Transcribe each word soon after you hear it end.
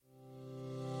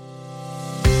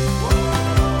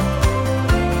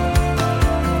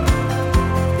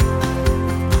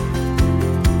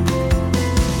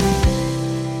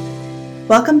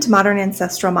Welcome to Modern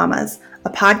Ancestral Mamas, a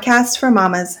podcast for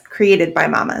mamas created by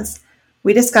mamas.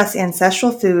 We discuss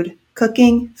ancestral food,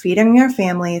 cooking, feeding our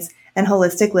families, and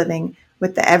holistic living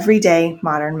with the everyday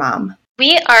modern mom.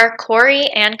 We are Corey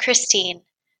and Christine,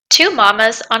 two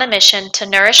mamas on a mission to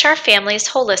nourish our families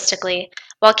holistically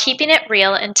while keeping it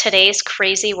real in today's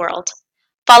crazy world.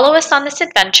 Follow us on this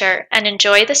adventure and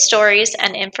enjoy the stories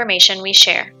and information we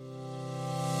share.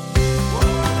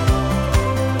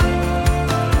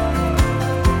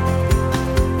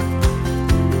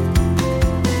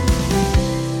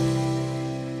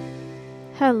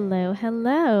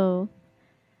 Hello.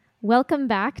 Welcome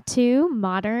back to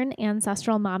Modern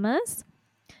Ancestral Mamas.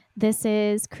 This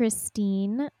is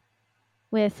Christine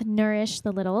with Nourish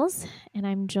the Littles, and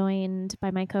I'm joined by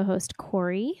my co-host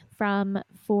Corey from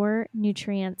For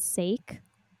Nutrients' Sake.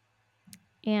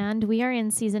 And we are in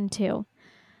season 2.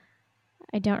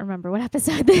 I don't remember what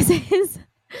episode this is.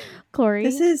 Corey?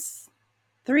 This is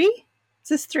 3? Is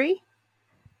this 3?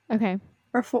 Okay.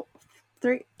 Or 4?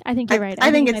 3? I think you're right.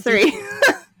 I think it's 3.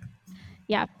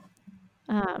 Yeah.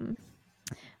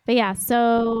 But yeah,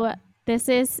 so this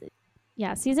is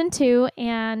season 2,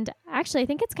 and actually I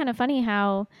think it's kind of funny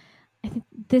how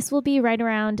this will be right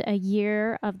around a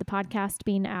year of the podcast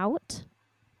being out.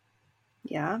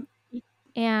 Yeah.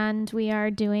 And we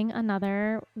are doing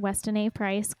another Weston A.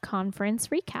 Price conference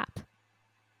recap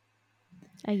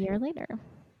a year later.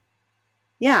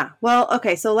 Yeah. Well,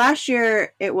 okay, so last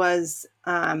year it was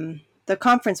the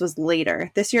conference was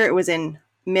later. This year it was in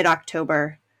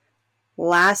mid-October.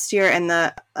 Last year and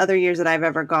the other years that I've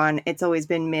ever gone, it's always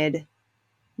been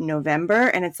mid-November,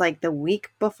 and it's like the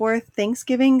week before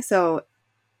Thanksgiving. So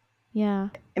yeah,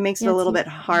 it makes it a little bit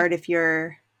hard if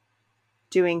you're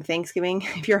doing Thanksgiving,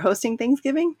 if you're hosting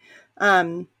Thanksgiving.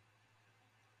 But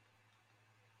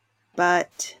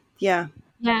yeah.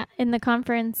 Yeah, in the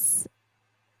conference,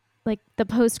 like the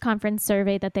post-conference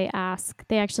survey that they asked,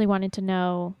 they actually wanted to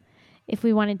know if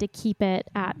we wanted to keep it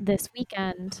at this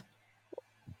weekend.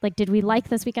 Like, did we like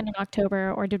this weekend in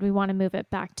October, or did we want to move it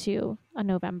back to a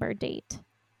November date?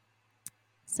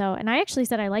 So, and I actually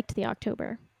said I liked the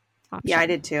October option. Yeah, I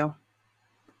did too.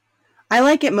 I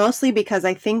like it mostly because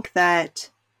I think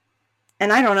that,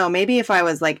 and I don't know, maybe if I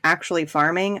was like actually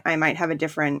farming, I might have a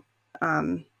different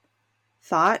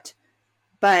thought.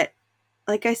 But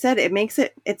like I said,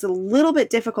 it's a little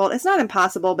bit difficult. It's not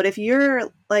impossible, but if you're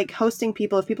like hosting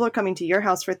people, if people are coming to your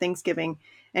house for Thanksgiving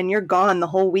and you're gone the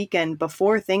whole weekend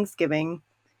before Thanksgiving,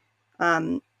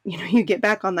 you get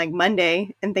back on like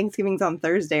Monday and Thanksgiving's on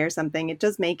Thursday or something, it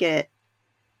does make it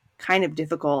kind of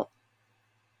difficult.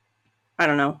 I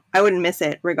don't know. I wouldn't miss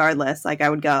it regardless. Like I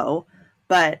would go,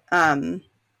 but I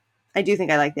do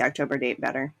think I like the October date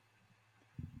better.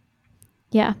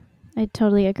 Yeah, I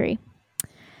totally agree.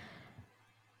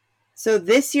 So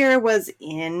this year was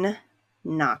in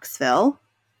Knoxville.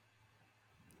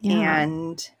 Yeah.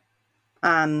 And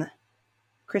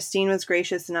Christine was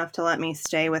gracious enough to let me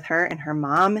stay with her and her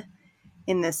mom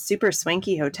in this super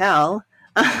swanky hotel,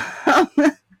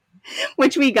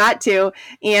 which we got to.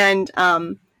 And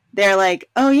they're like,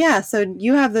 oh, yeah, so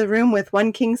you have the room with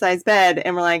one king-size bed.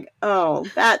 And we're like, oh,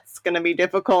 that's going to be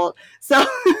difficult. So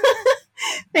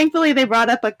thankfully, they brought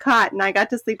up a cot, and I got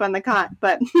to sleep on the cot.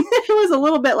 But it was a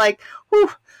little bit like, whew,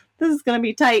 this is going to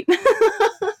be tight.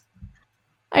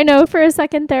 I know, for a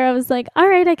second there, I was like, all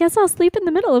right, I guess I'll sleep in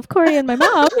the middle of Corey and my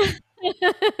mom.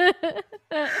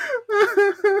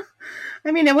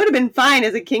 I mean, it would have been fine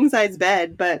as a king-size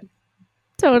bed, but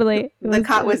totally, the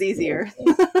cot was easier.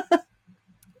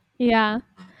 Yeah.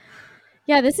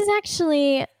 Yeah, this is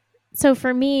actually, so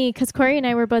for me, because Corey and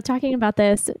I were both talking about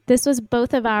this was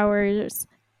both of ours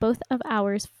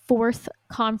 4th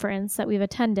conference that we've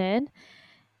attended.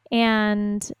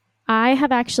 And I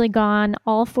have actually gone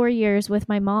all 4 years with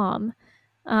my mom.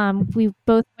 We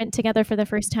both went together for the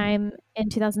first time in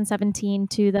 2017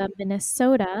 to the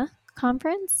Minnesota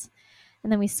conference.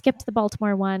 And then we skipped the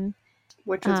Baltimore one.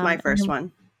 Which was my first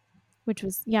one. Which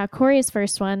was, Corey's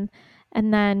first one.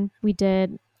 And then we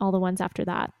did all the ones after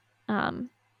that.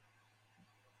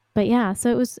 But yeah, so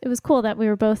it was cool that we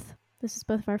were both, this is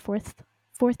both of our fourth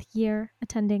year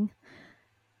attending.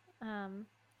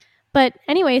 But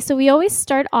anyway, so we always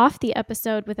start off the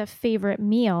episode with a favorite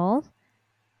meal.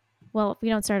 Well, we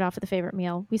don't start off with a favorite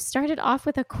meal. We started off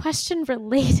with a question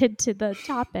related to the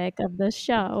topic of the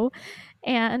show.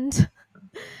 And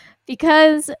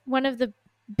because one of the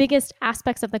biggest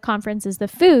aspects of the conference is the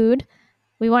food,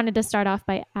 we wanted to start off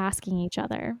by asking each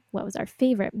other what was our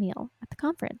favorite meal at the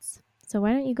conference. So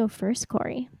why don't you go first,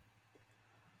 Corey?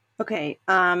 Okay.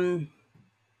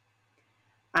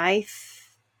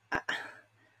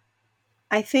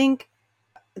 I think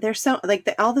they're so like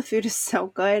all the food is so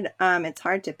good. It's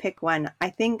hard to pick one. I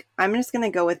think I'm just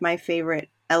gonna go with my favorite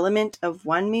element of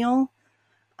one meal.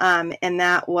 And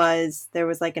that was there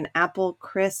was like an apple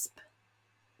crisp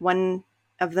one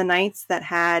of the nights that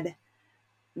had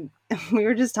we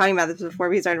were just talking about this before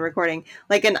we started recording,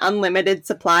 like an unlimited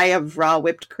supply of raw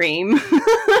whipped cream.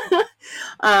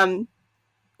 That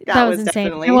was insane.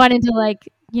 definitely... I wanted to like,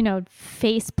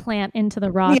 face plant into the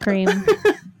raw cream.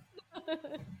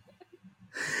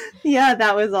 Yeah,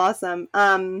 that was awesome.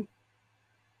 And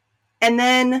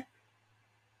then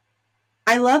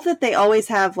I love that they always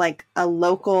have like a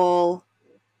local,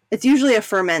 it's usually a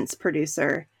ferments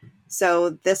producer.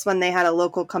 So this one, they had a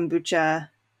local kombucha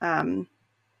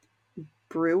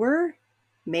brewer,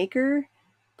 maker,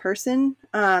 person,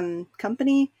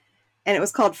 company. And it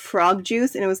was called Frog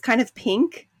Juice, and it was kind of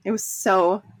pink. It was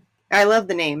so, I love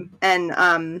the name.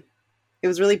 And it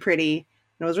was really pretty.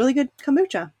 And it was really good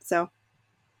kombucha. So.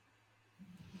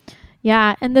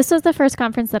 Yeah, and this was the first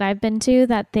conference that I've been to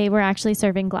that they were actually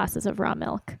serving glasses of raw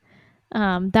milk.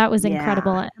 That was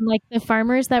incredible. And like the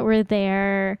farmers that were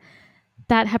there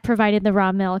that had provided the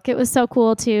raw milk, it was so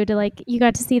cool too, to like, you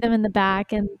got to see them in the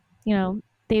back, and,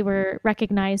 they were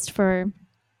recognized for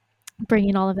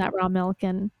bringing all of that raw milk.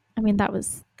 And I mean, that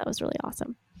was really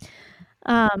awesome.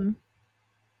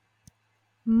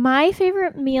 My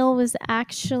favorite meal was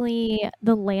actually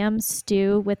the lamb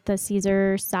stew with the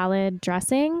Caesar salad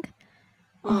dressing.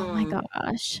 Oh my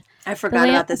gosh. I forgot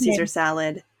about the Caesar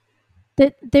salad.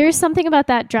 There's something about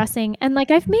that dressing. And like,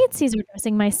 I've made Caesar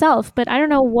dressing myself, but I don't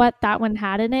know what that one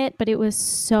had in it, but it was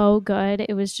so good.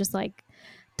 It was just like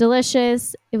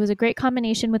delicious. It was a great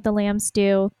combination with the lamb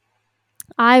stew.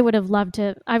 I would have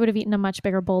eaten a much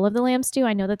bigger bowl of the lamb stew.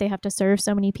 I know that they have to serve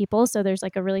so many people, so there's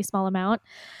like a really small amount.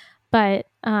 But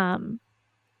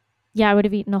yeah, I would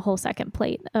have eaten a whole second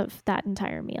plate of that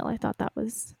entire meal. I thought that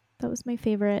was my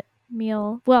favorite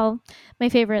meal. Well, my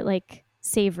favorite like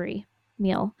savory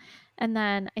meal. And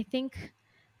then I think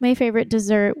my favorite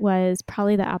dessert was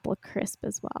probably the apple crisp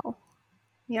as well.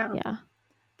 Yeah. Yeah.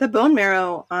 The bone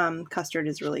marrow custard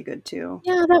is really good too.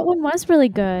 Yeah, that one was really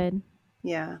good.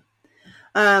 Yeah.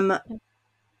 Have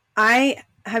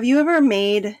you ever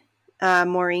made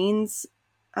Maureen's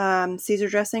Caesar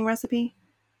dressing recipe?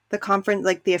 The conference,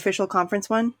 like the official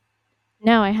conference one?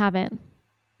 No, I haven't.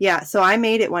 Yeah, so I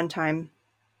made it one time,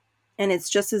 and it's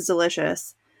just as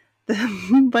delicious.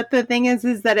 But the thing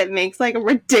is that it makes like a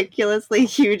ridiculously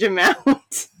huge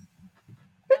amount.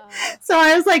 So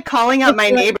I was like calling out my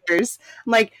neighbors.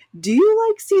 I'm like, do you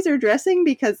like Caesar dressing?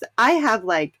 Because I have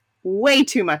like way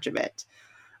too much of it.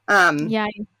 Yeah.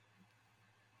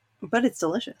 But it's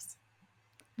delicious.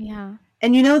 Yeah.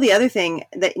 And the other thing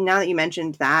that now that you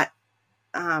mentioned that,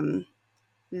 I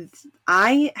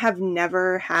have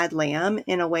never had lamb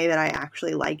in a way that I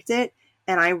actually liked it.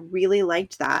 And I really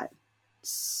liked that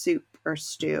soup or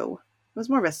stew. It was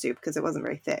more of a soup because it wasn't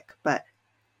very thick, but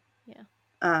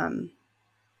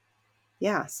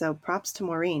yeah, so props to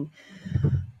Maureen.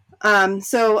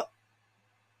 So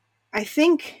I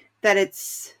think that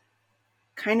it's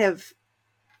kind of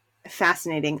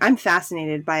fascinating. I'm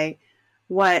fascinated by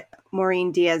what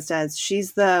Maureen Diaz does.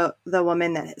 She's the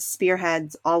woman that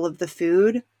spearheads all of the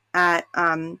food at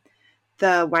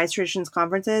the Wise Traditions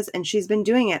conferences, and she's been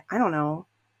doing it. I don't know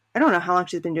how long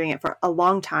she's been doing it for. A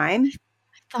long time. I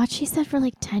thought she said for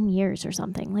like 10 years or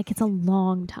something. Like, it's a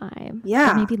long time.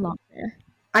 Yeah. Or maybe longer.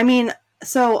 I mean,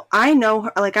 so I know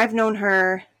her, like I've known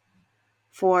her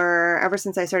for ever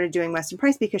since I started doing Weston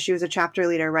Price, because she was a chapter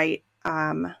leader right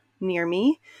near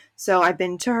me. So I've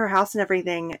been to her house and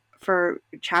everything for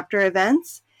chapter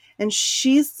events, and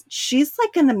she's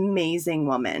like an amazing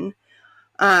woman.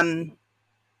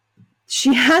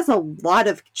 She has a lot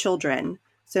of children,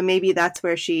 so maybe that's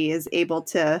where she is able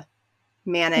to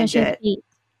manage it. 8.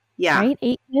 Yeah. Right?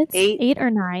 8 kids? 8 or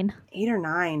 9. 8 or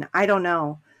 9. I don't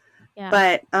know. Yeah.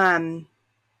 But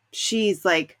she's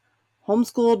like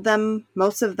homeschooled them,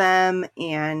 most of them,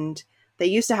 and they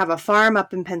used to have a farm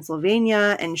up in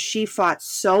Pennsylvania, and she fought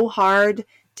so hard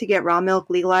to get raw milk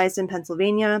legalized in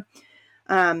Pennsylvania.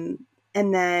 And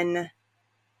then,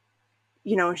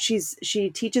 she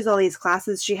teaches all these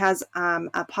classes. She has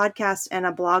a podcast and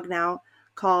a blog now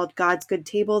called God's Good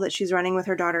Table that she's running with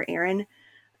her daughter, Erin.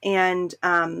 And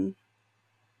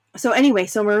so anyway,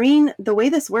 so Maureen, the way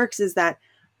this works is that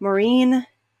Maureen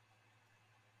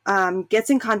gets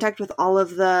in contact with all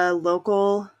of the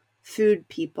local food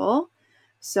people.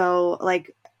 So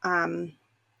like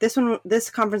this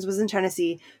conference was in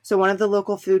Tennessee. So one of the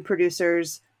local food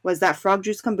producers was that Frog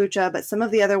Juice Kombucha, but some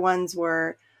of the other ones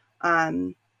were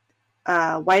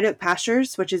White Oak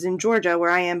Pastures, which is in Georgia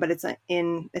where I am, but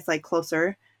it's like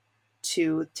closer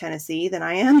to Tennessee than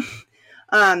I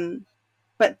am.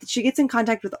 But she gets in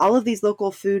contact with all of these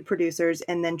local food producers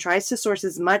and then tries to source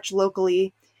as much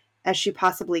locally as she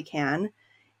possibly can.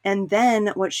 And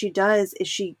then what she does is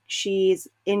she's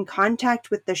in contact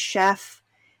with the chef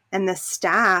and the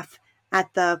staff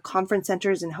at the conference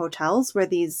centers and hotels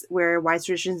where Wise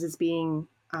Traditions is being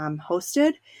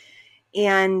hosted,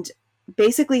 and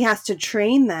basically has to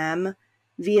train them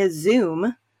via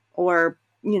Zoom or,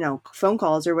 phone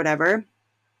calls or whatever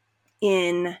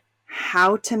in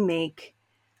how to make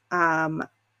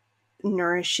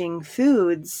nourishing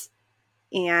foods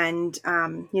and,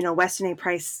 Weston A.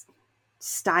 Price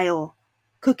style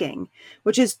cooking,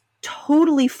 which is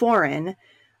totally foreign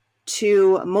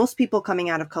to most people coming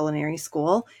out of culinary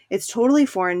school. It's totally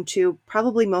foreign to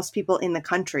probably most people in the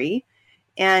country.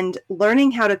 And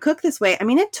learning how to cook this way, I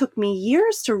mean, it took me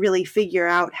years to really figure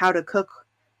out how to cook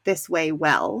this way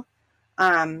well.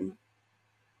 I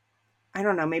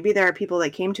don't know, maybe there are people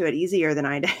that came to it easier than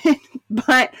I did,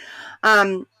 but,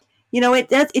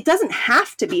 it doesn't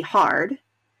have to be hard,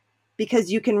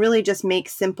 because you can really just make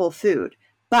simple food.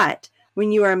 But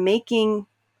when you are making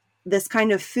this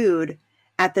kind of food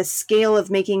at the scale of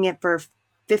making it for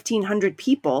 1,500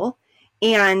 people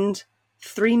and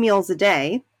 3 meals a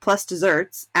day plus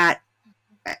desserts at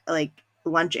like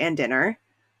lunch and dinner,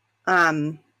 I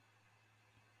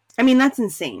mean, that's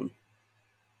insane.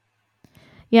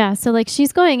 Yeah, so like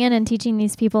she's going in and teaching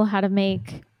these people how to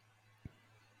make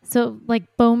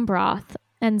like bone broth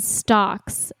and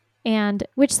stocks, and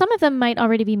which some of them might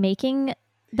already be making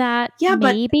that,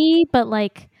 maybe, but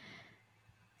like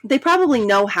they probably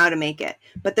know how to make it,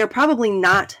 but they're probably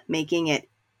not making it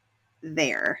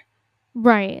there.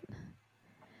 Right.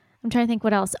 I'm trying to think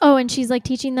what else. Oh, and she's like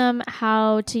teaching them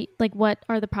how to, like, what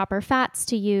are the proper fats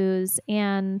to use,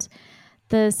 and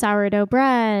the sourdough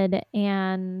bread,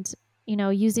 and,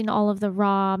 using all of the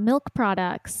raw milk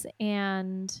products,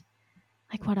 and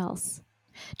like what else?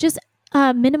 Just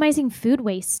minimizing food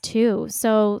waste too.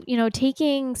 So,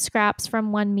 taking scraps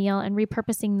from one meal and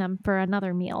repurposing them for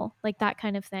another meal, like that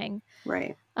kind of thing.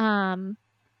 Right.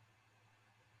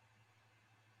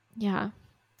 Yeah.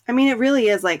 I mean, it really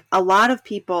is like a lot of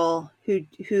people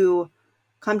who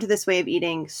come to this way of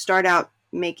eating start out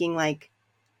making like,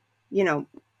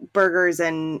 burgers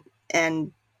and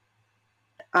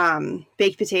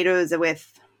baked potatoes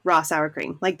with raw sour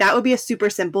cream. Like that would be a super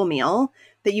simple meal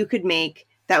that you could make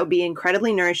that would be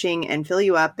incredibly nourishing and fill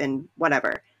you up and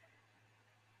whatever.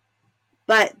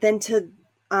 But then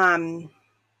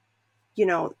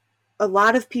a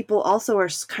lot of people also are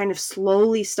kind of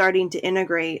slowly starting to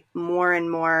integrate more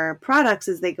and more products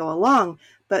as they go along.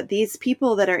 But these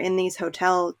people that are in these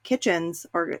hotel kitchens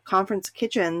or conference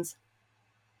kitchens,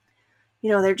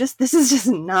 this is just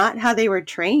not how they were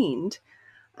trained.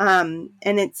 And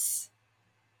it's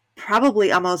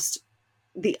probably almost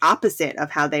the opposite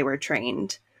of how they were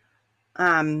trained.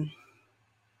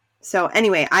 So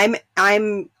anyway,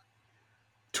 I'm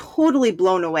totally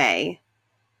blown away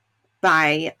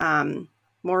by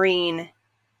Maureen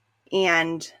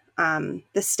and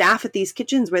the staff at these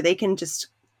kitchens, where they can just,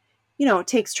 it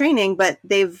takes training, but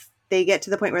they get to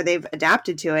the point where they've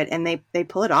adapted to it and they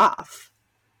pull it off.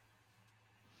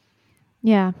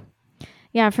 Yeah.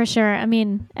 Yeah, for sure. I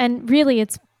mean, and really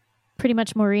it's pretty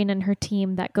much Maureen and her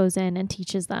team that goes in and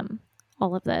teaches them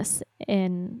all of this.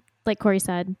 And like Corey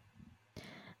said,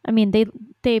 I mean,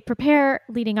 they prepare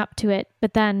leading up to it,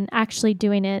 but then actually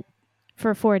doing it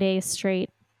for 4 days straight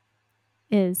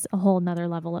is a whole nother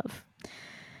level of,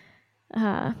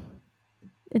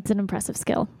 it's an impressive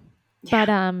skill. Yeah.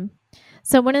 But,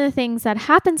 so one of the things that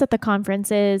happens at the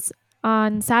conference is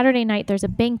on Saturday night, there's a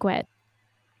banquet,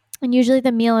 and usually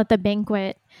the meal at the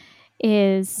banquet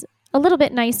is a little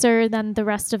bit nicer than the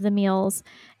rest of the meals.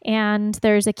 And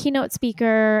there's a keynote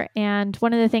speaker. And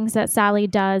one of the things that Sally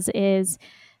does is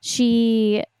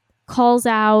she calls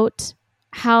out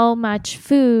how much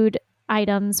food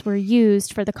items were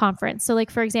used for the conference. So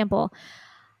like, for example,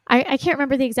 I can't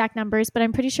remember the exact numbers, but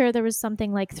I'm pretty sure there was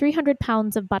something like 300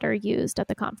 pounds of butter used at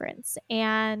the conference.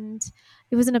 And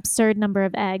it was an absurd number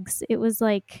of eggs. It was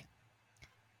like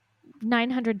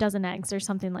 900 dozen eggs or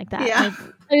something like that. Yeah.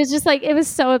 Like, it was just like, it was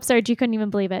so absurd. You couldn't even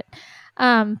believe it.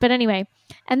 But anyway,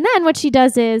 and then what she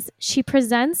does is she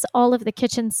presents all of the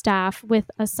kitchen staff with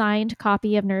a signed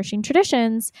copy of Nourishing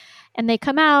Traditions, and they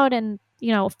come out and,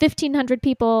 1,500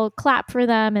 people clap for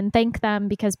them and thank them,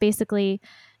 because basically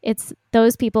it's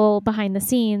those people behind the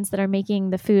scenes that are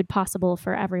making the food possible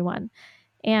for everyone.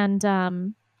 And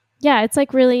yeah, it's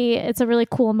like it's a really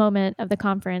cool moment of the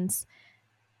conference.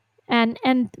 And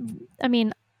I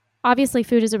mean, obviously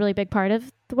food is a really big part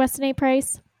of the Weston A.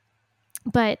 Price,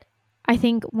 but I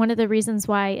think one of the reasons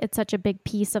why it's such a big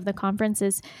piece of the conference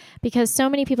is because so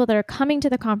many people that are coming to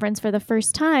the conference for the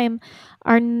first time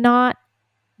are not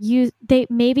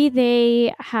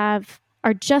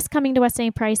are just coming to Weston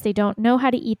A. Price. They don't know how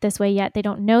to eat this way yet. They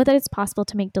don't know that it's possible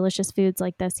to make delicious foods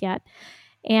like this yet.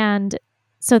 And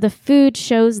so the food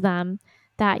shows them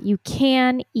that you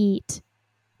can eat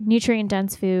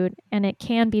nutrient-dense food and it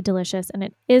can be delicious and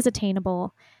it is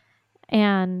attainable.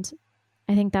 And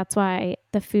I think that's why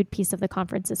the food piece of the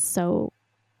conference is so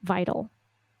vital.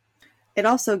 It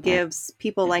also gives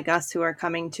people like us who are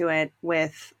coming to it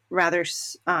with rather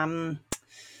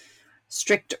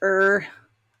stricter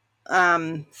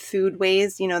food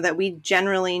ways, that we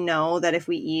generally know that if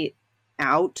we eat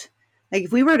out, like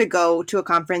if we were to go to a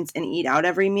conference and eat out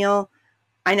every meal,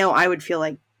 I know I would feel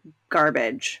like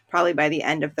garbage probably by the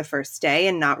end of the first day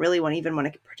and not really even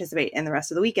want to participate in the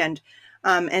rest of the weekend.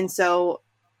 And so,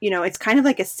 it's kind of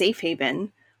like a safe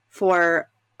haven for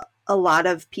a lot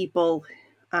of people.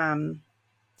 And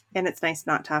it's nice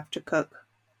not to have to cook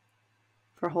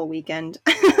for a whole weekend.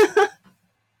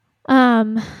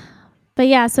 But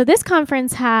yeah, so this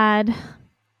conference had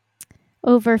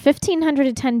over 1,500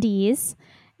 attendees,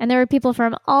 and there were people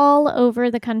from all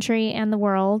over the country and the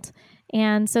world.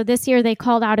 And so this year they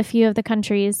called out a few of the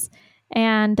countries,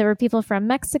 and there were people from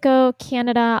Mexico,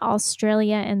 Canada,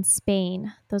 Australia, and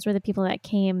Spain. Those were the people that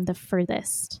came the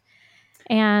furthest.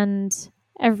 And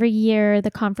every year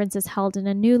the conference is held in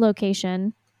a new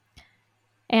location.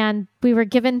 And we were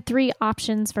given 3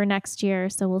 options for next year,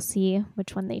 so we'll see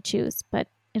which one they choose. But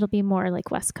it'll be more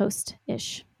like West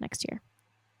Coast-ish next year.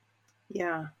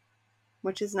 Yeah,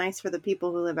 which is nice for the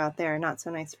people who live out there, not so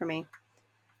nice for me.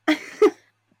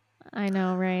 I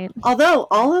know, right? Although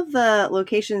all of the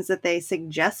locations that they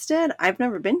suggested, I've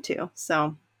never been to,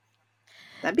 so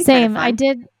that'd be same. Kind of fun. I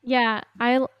did. Yeah,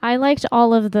 I liked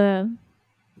all of the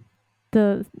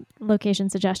location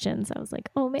suggestions. I was like,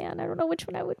 oh man, I don't know which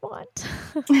one I would want.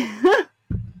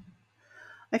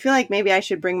 I feel like maybe I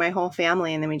should bring my whole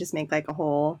family and then we just make like a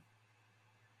whole,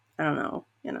 I don't know,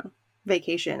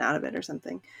 vacation out of it or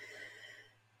something.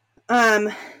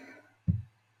 All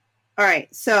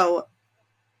right. So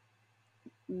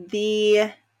do you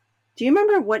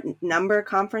remember what number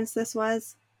conference this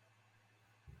was?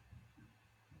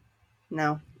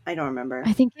 No, I don't remember.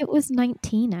 I think it was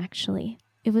 19 actually.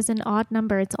 It was an odd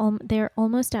number. They're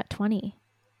almost at 20.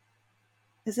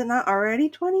 Is it not already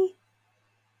 20?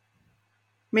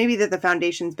 Maybe that the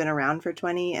foundation's been around for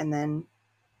 20 and then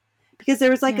because there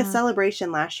was like a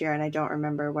celebration last year and I don't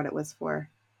remember what it was for.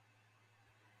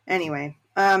 Anyway,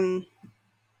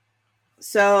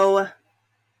 so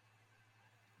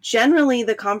generally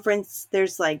the conference,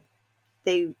 there's like,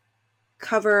 they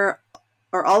cover,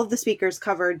 or all of the speakers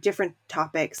cover different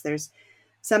topics. There's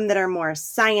some that are more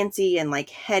sciencey and like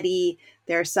heady.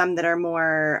 There are some that are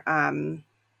more, I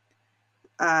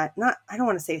don't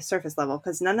want to say surface level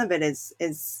because none of it is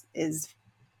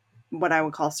what I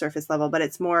would call surface level, but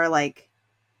it's more like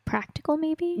practical,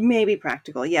 maybe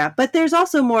practical. Yeah. But there's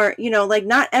also more, like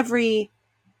not every,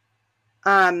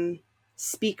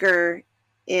 speaker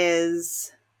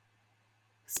is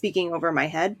speaking over my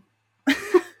head.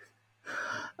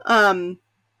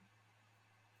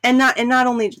 And not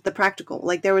only the practical,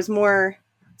 like there was more,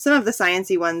 some of the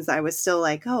sciencey ones I was still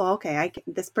like, oh, okay,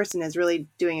 this person is really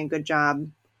doing a good job,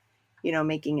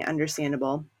 making it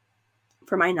understandable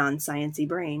for my non-sciencey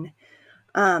brain.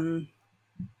 And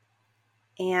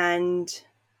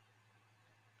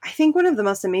I think one of the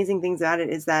most amazing things about it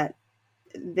is that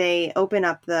they open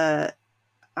up the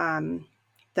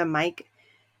mic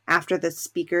after the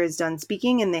speaker is done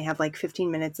speaking and they have like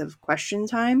 15 minutes of question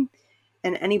time.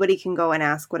 And anybody can go and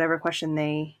ask whatever question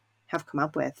they have come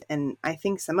up with. And I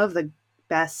think some of the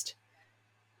best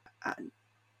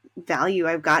value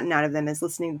I've gotten out of them is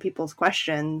listening to people's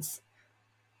questions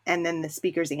and then the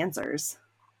speaker's answers.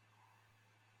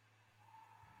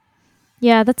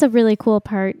 Yeah, that's a really cool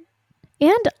part.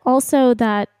 And also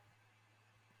that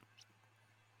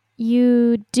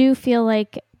you do feel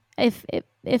like if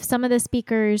some of the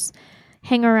speakers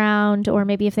hang around or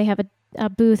maybe if they have a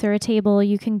booth or a table,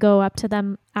 you can go up to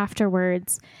them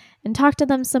afterwards and talk to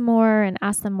them some more and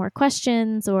ask them more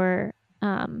questions or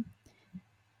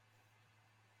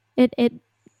it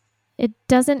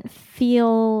doesn't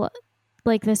feel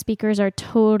like the speakers are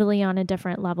totally on a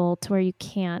different level to where you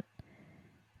can't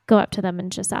go up to them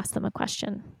and just ask them a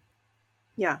question.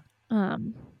 Yeah.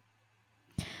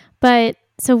 But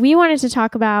so we wanted to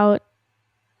talk about,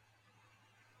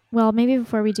 well, maybe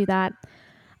before we do that,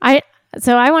 I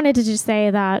wanted to just say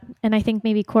that, and I think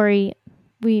maybe Corey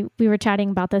we were chatting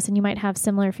about this, and you might have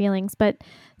similar feelings. But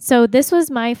so this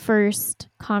was my first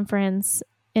conference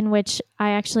in which I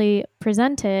actually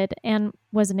presented and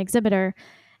was an exhibitor.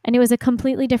 And it was a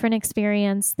completely different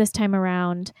experience this time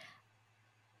around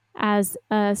as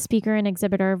a speaker and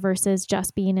exhibitor versus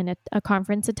just being a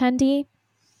conference attendee.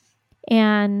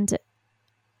 And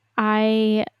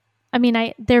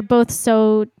they're both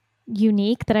so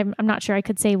unique that I'm not sure I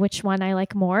could say which one I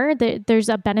like more. There's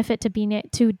a benefit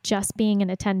to just being an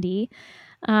attendee,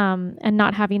 and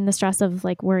not having the stress of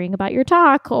like worrying about your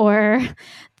talk or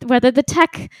whether the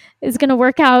tech is going to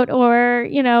work out, or,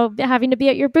 you know, having to be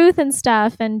at your booth and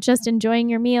stuff, and just enjoying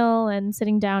your meal and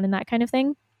sitting down and that kind of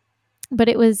thing. But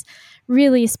it was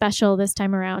really special this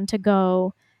time around to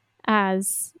go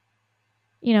as,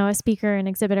 you know, a speaker and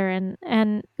exhibitor,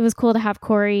 and it was cool to have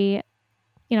Corey,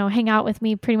 you know, hang out with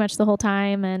me pretty much the whole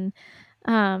time. And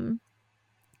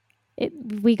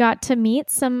we got to meet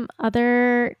some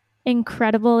other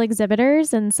incredible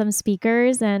exhibitors and some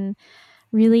speakers and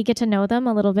really get to know them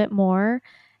a little bit more.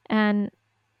 And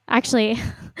actually,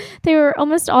 they were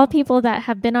almost all people that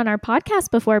have been on our podcast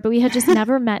before, but we had just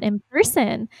never met in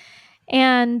person.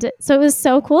 And so it was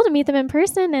so cool to meet them in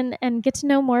person and get to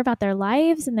know more about their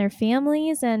lives and their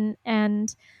families. And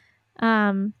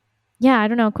yeah, I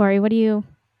don't know, Corey, what do you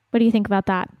think about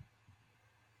that?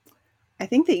 I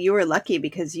think that you were lucky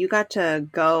because you got to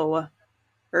go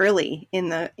early in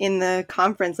the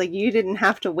conference. Like, you didn't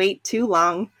have to wait too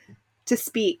long to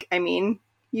speak. I mean,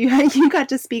 you got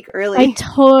to speak early. I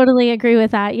totally agree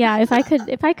with that. Yeah, if I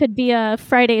could be a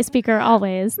Friday speaker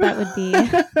always, that would be.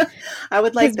 I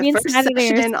would like the first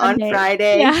session on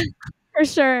Friday. Yeah, for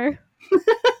sure.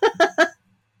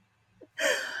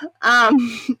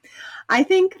 I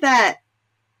think that,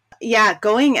 yeah,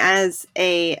 going as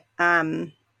a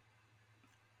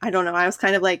I don't know, I was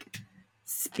kind of like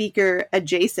speaker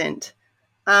adjacent,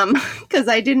 because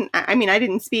I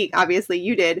didn't speak. Obviously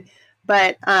you did,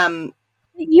 but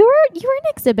you were an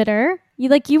exhibitor.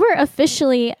 You were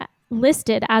officially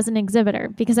listed as an exhibitor,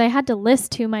 because I had to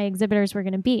list who my exhibitors were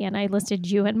going to be, and I listed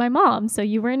you and my mom, so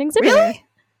you were an exhibitor. Really?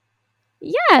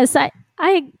 Yes,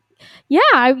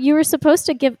 you were supposed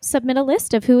to submit a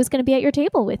list of who was going to be at your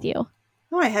table with you.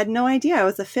 Oh, I had no idea I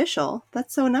was official.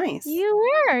 That's so nice. You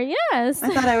were, yes. I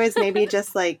thought I was maybe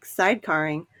just like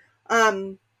sidecarring.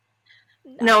 No,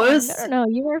 it was no,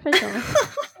 you were official.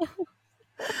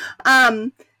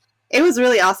 It was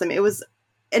really awesome. It was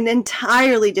an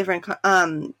entirely different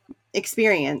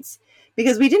experience,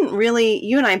 because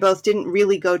you and I both didn't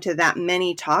really go to that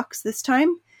many talks this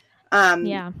time.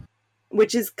 Yeah.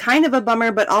 Which is kind of a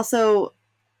bummer, but also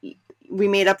we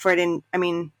made up for it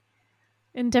in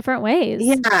different ways.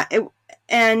 Yeah.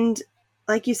 And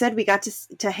like you said, we got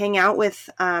to hang out with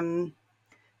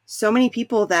so many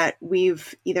people that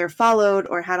we've either followed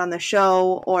or had on the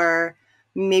show, or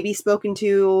maybe spoken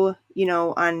to, you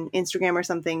know, on Instagram or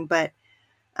something, but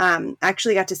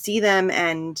actually got to see them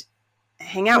and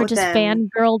hang out with them. Just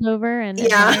fangirled over and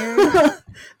yeah,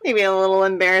 maybe a little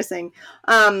embarrassing.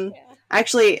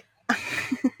 Actually,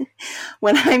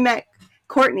 when I met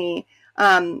Courtney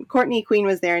Queen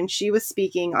was there, and she was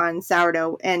speaking on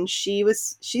sourdough, and she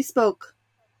spoke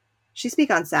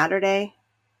on Saturday.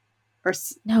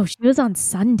 No, she was on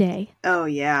Sunday. Oh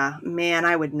yeah, man,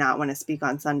 I would not want to speak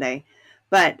on Sunday,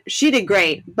 but she did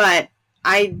great. But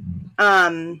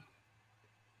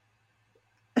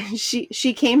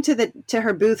she came to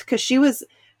her booth because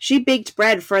she baked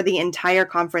bread for the entire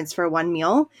conference for one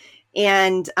meal,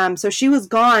 and so she was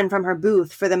gone from her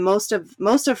booth for the most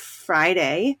of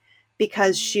Friday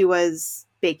because she was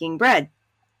baking bread.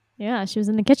 Yeah, she was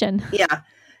in the kitchen. Yeah.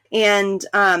 And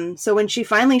so when she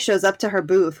finally shows up to her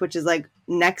booth, which is like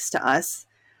next to us,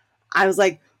 I was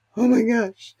like, oh my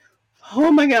gosh,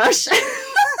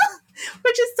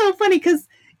 which is so funny because,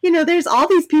 you know, there's all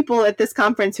these people at this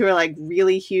conference who are like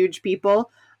really huge people,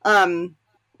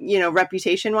 you know,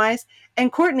 reputation wise.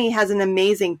 And Courtney has an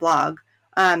amazing blog.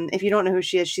 If you don't know who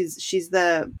she is, she's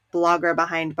the blogger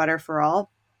behind Butter for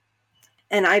All.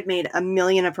 And I've made a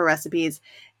million of her recipes,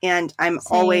 and I'm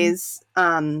always,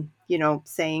 you know,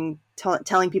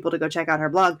 telling people to go check out her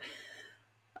blog.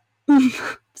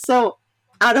 So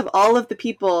out of all of the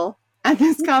people at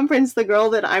this conference, the girl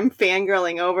that I'm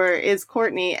fangirling over is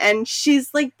Courtney, and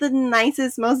she's like the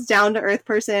nicest, most down to earth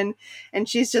person. And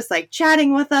she's just like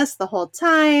chatting with us the whole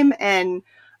time. And,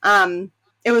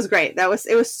 it was great.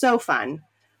 It was so fun.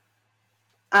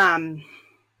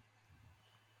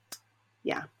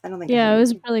 Yeah, I don't think. Yeah, it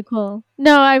was really cool.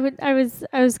 No, I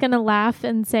was gonna laugh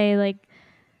and say, like,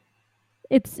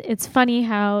 it's funny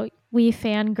how we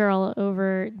fangirl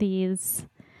over these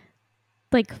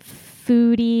like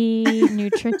foodie,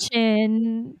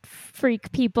 nutrition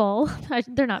freak people.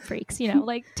 They're not freaks,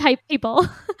 like type people.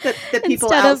 The people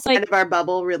Instead of, outside of our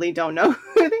bubble really don't know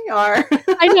who they are.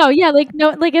 I know, yeah, like no,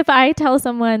 like if I tell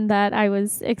someone that I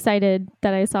was excited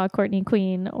that I saw Courtney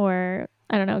Queen or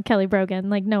I don't know, Kelly Brogan,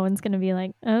 like no one's gonna be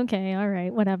like, okay, all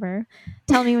right, whatever.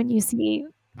 Tell me when you see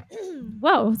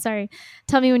whoa, sorry.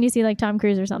 Tell me when you see like Tom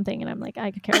Cruise or something, and I'm like,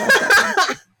 I could care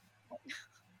less.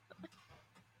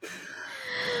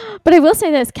 But I will say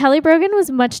this, Kelly Brogan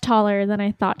was much taller than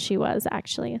I thought she was,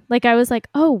 actually. Like, I was like,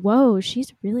 oh, whoa,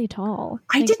 she's really tall.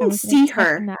 I didn't see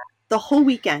her the whole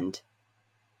weekend.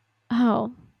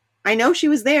 Oh. I know she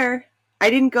was there. I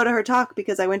didn't go to her talk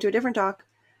because I went to a different talk.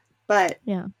 But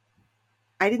yeah,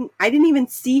 I didn't even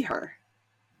see her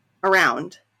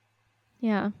around.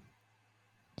 Yeah.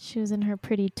 She was in her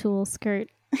pretty tulle skirt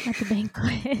at the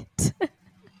banquet.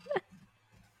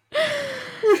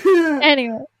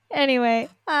 Anyway,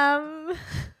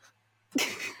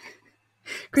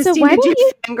 Christine, so did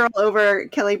you fangirl over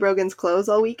Kelly Brogan's clothes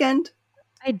all weekend?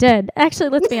 I did.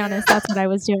 Actually, let's be honest, that's what I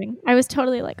was doing. I was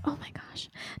totally like, oh my gosh.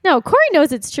 No, Corey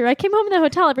knows it's true. I came home in the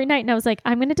hotel every night and I was like,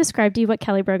 I'm going to describe to you what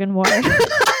Kelly Brogan wore.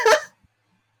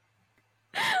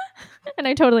 And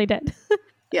I totally did.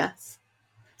 Yes.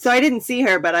 So I didn't see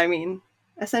her, but I mean,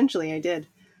 essentially I did.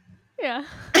 Yeah.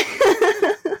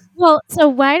 Well, so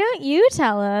why don't you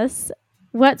tell us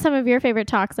what some of your favorite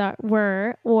talks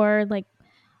were, or like,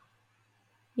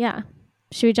 yeah.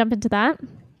 Should we jump into that?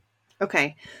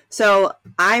 Okay. So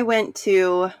I went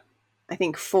to, I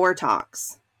think, 4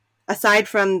 talks, aside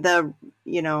from the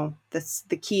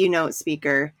keynote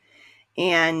speaker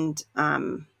and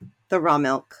the raw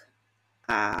milk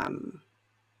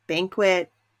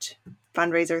banquet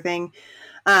fundraiser thing.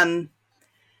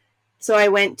 So I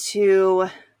went to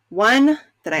one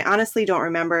that I honestly don't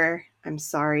remember. I'm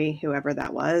sorry, whoever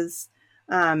that was.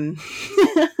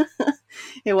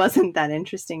 It wasn't that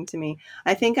interesting to me.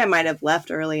 I think I might have left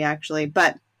early, actually.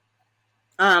 But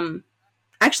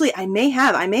actually, I may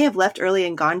have left early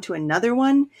and gone to another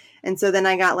one. And so then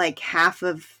I got like half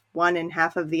of one and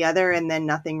half of the other, and then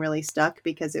nothing really stuck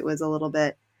because it was a little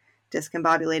bit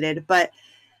discombobulated. But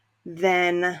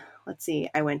then, let's see,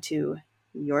 I went to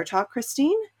your talk,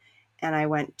 Christine, and I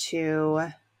went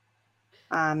to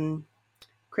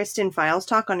Kristen Files'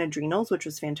 talk on adrenals, which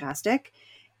was fantastic.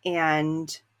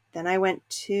 And then I went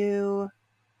to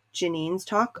Janine's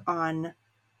talk on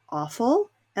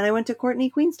awful, and I went to Courtney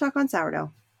Queen's talk on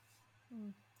sourdough.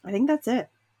 I think that's it.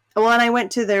 Well,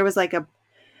 and there was like a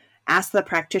Ask the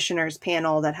Practitioners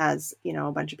panel that has,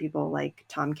 a bunch of people like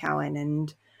Tom Cowan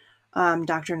and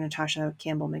Dr. Natasha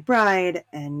Campbell McBride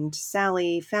and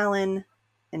Sally Fallon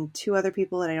and 2 other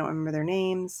people that I don't remember their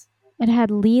names. It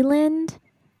had Leland,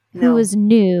 who was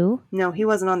new. No, he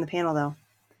wasn't on the panel, though.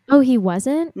 Oh, he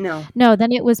wasn't? No. No,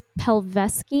 then it was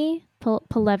Pelevsky.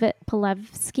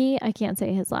 Pelevsky. I can't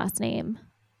say his last name.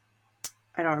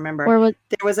 I don't remember. There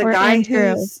was a guy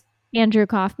who's... Andrew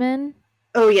Kaufman?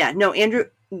 Oh, yeah. No, Andrew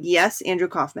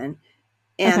Kaufman.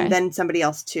 And then somebody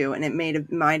else, too. And it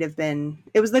might have been...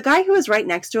 It was the guy who was right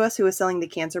next to us who was selling the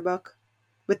cancer book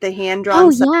with the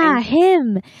hand-drawn sign. Yeah,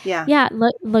 him. Yeah. Yeah,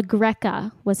 La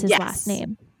Greca was his last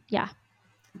name. Yeah.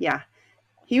 Yeah.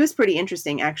 He was pretty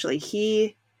interesting,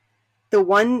 actually. The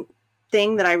one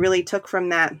thing that I really took from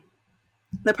that,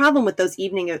 the problem with those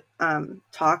evening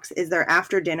talks is they're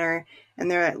after dinner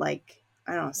and they're at like,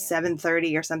 I don't know,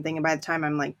 7:30 or something. And by the time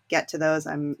I'm like, get to those,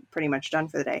 I'm pretty much done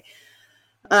for the day.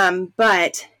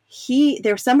 But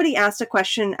somebody asked a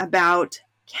question about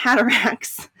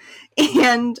cataracts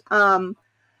and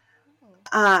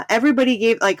everybody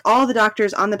gave, like all the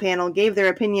doctors on the panel gave their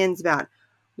opinions about,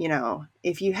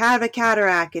 if you have a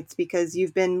cataract, it's because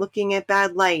you've been looking at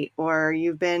bad light or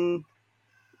you've been,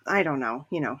 I don't know,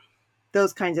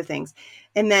 those kinds of things.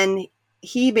 And then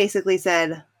he basically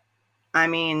said, I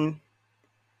mean,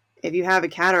 if you have a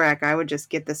cataract, I would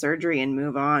just get the surgery and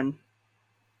move on.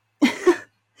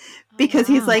 Because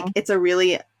he's like, it's a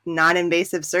really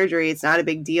non-invasive surgery. It's not a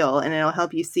big deal and it'll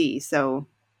help you see. So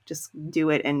just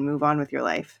do it and move on with your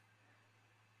life.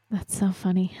 That's so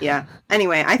funny. Yeah.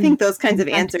 Anyway, I think those kinds of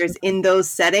answers in those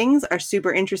settings are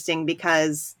super interesting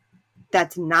because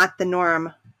that's not the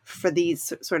norm for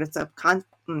these sorts of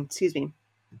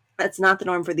that's not the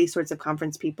norm for these sorts of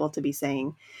conference people to be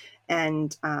saying.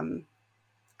 And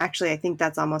actually, I think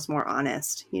that's almost more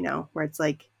honest, where it's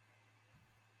like,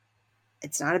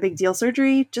 it's not a big deal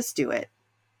surgery, just do it.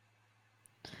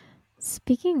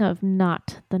 Speaking of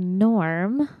not the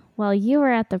norm, while you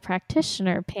were at the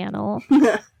practitioner panel,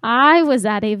 I was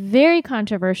at a very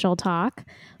controversial talk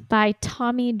by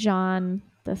Tommy John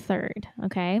III.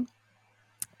 Okay.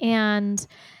 And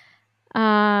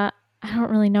I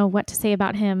don't really know what to say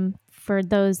about him for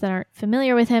those that aren't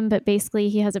familiar with him, but basically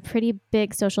he has a pretty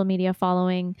big social media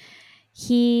following.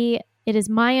 It is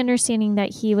my understanding that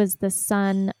he was the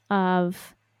son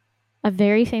of a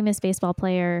very famous baseball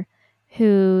player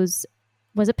was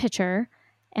a pitcher,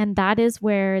 and that is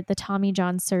where the Tommy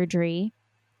John surgery,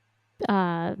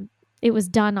 it was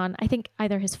done on, I think,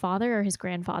 either his father or his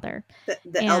grandfather.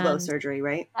 The elbow surgery,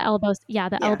 right?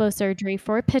 The elbow surgery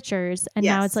for pitchers, and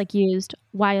now it's Yes. like used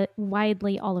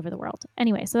widely all over the world.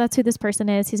 Anyway, so that's who this person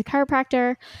is. He's a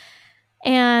chiropractor,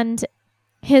 and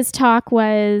his talk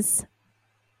was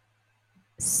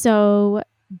so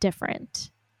different.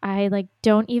 I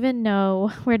don't even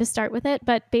know where to start with it,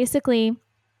 but basically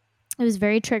it was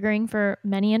very triggering for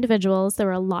many individuals. There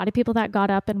were a lot of people that got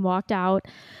up and walked out.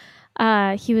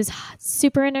 He was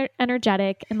super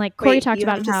energetic, and like Corey talked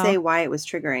about how you have to say why it was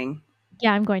triggering.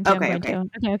 Yeah, I'm going to.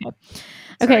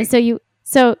 Okay.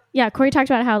 So Corey talked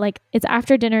about how it's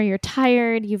after dinner, you're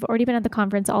tired, you've already been at the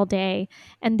conference all day,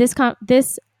 and this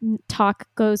talk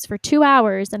goes for 2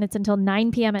 hours, and it's until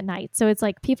 9 p.m. at night. So it's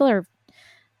like people are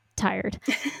tired,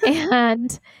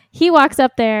 and he walks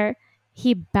up there,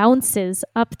 he bounces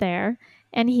up there,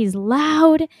 and he's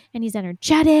loud and he's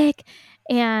energetic,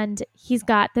 and he's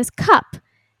got this cup,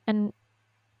 and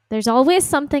there's always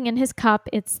something in his cup.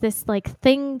 It's this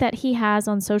thing that he has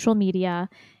on social media.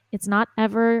 It's not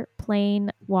ever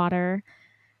plain water.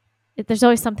 There's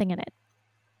always something in it.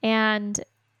 And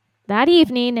that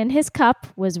evening in his cup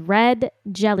was red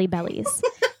Jelly Bellies.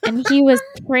 And he was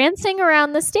prancing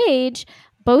around the stage,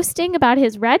 boasting about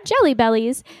his red Jelly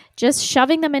Bellies, just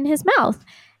shoving them in his mouth.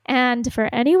 And for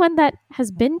anyone that has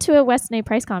been to a Weston A.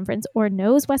 Price conference or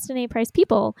knows Weston A. Price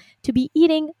people, to be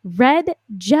eating red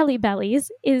Jelly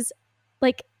Bellies is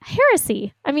like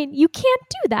heresy. I mean, you can't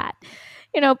do that.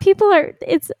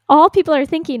 All people are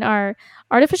thinking are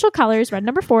artificial colors, red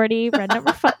number 40, red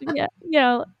number 5,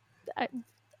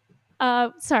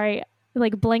 sorry,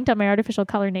 blanked on my artificial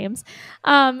color names.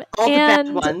 All the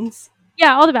bad ones.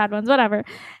 Yeah, all the bad ones, whatever.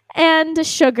 And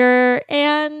sugar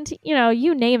and,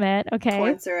 you name it.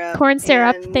 Okay. Corn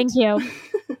syrup. Thank you.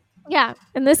 Yeah.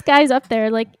 And this guy's up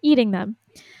there eating them.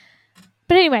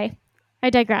 But anyway, I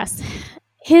digress.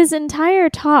 His entire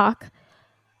talk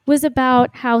was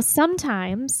about how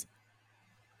sometimes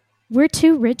we're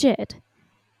too rigid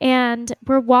and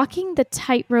we're walking the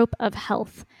tightrope of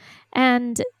health.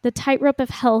 And the tightrope of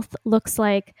health looks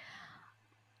like,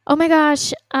 oh my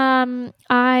gosh,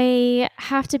 I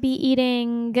have to be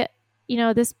eating,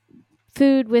 this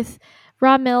food with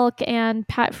raw milk and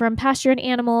from pastured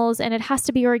animals, and it has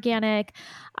to be organic.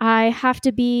 I have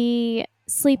to be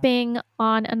sleeping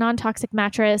on a non-toxic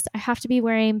mattress. I have to be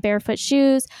wearing barefoot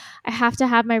shoes. I have to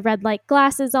have my red light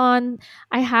glasses on.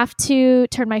 I have to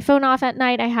turn my phone off at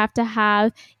night. I have to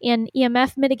have an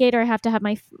EMF mitigator. I have to have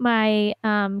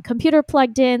my computer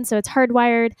plugged in so it's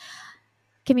hardwired.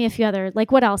 Give me a few other,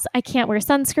 what else? I can't wear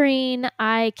sunscreen.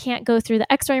 I can't go through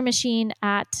the x-ray machine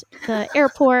at the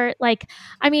airport.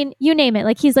 You name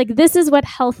it. He's like, this is what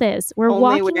health is. We're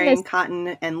only wearing cotton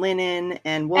and linen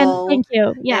and wool. Thank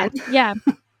you. Yeah. Yeah.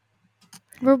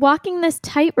 We're walking this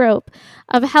tightrope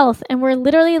of health, and we're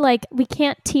literally we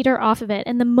can't teeter off of it.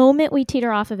 And the moment we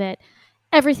teeter off of it,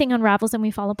 everything unravels and we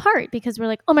fall apart because we're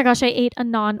like, oh my gosh, I ate a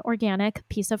non-organic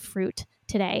piece of fruit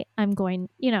today. I'm going,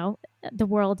 the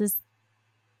world is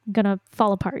gonna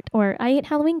fall apart, or I ate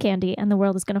Halloween candy and the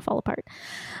world is gonna fall apart.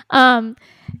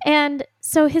 And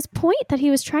so his point that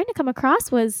he was trying to come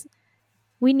across was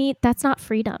that's not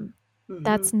freedom. Mm-hmm.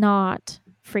 That's not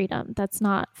freedom. That's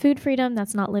not food freedom.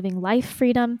 That's not living life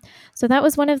freedom. So that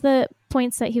was one of the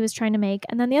points that he was trying to make.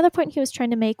 And then the other point he was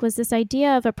trying to make was this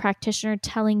idea of a practitioner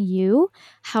telling you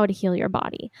how to heal your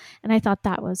body. And I thought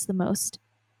that was the most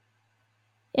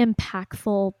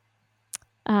impactful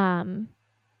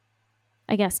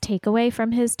takeaway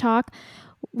from his talk,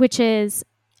 which is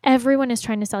everyone is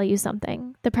trying to sell you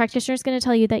something. The practitioner is going to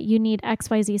tell you that you need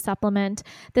XYZ supplement.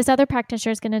 This other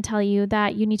practitioner is going to tell you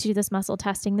that you need to do this muscle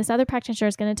testing. This other practitioner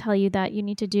is going to tell you that you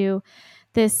need to do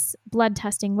this blood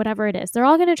testing, whatever it is. They're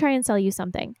all going to try and sell you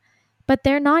something, but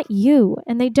they're not you,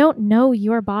 and they don't know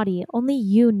your body. Only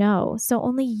you know. So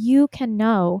only you can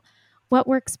know what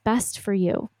works best for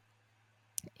you.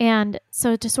 And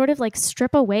so to sort of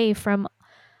strip away from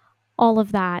all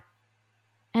of that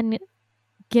and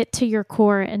get to your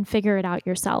core and figure it out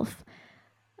yourself.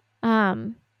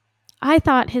 I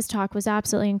thought his talk was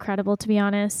absolutely incredible, to be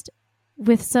honest,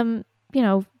 with some,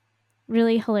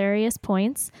 really hilarious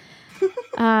points.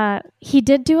 He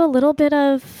did do a little bit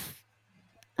of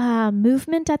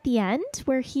movement at the end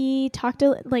where he talked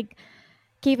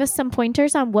gave us some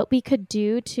pointers on what we could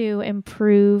do to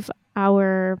improve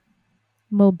our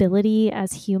mobility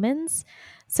as humans.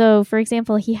 So, for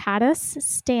example, he had us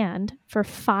stand for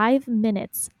 5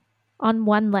 minutes on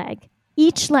one leg,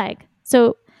 each leg.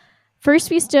 So, first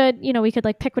we stood, we could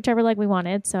like pick whichever leg we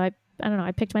wanted. So, I don't know,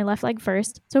 I picked my left leg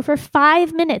first. So, for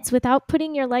 5 minutes without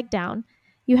putting your leg down,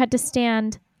 you had to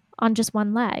stand on just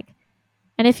one leg.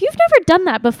 And if you've never done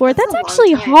that before, that's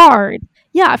actually hard.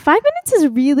 Yeah, 5 minutes is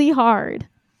really hard.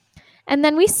 And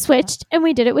then we switched and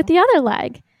we did it with the other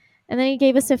leg. And then he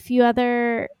gave us a few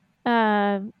other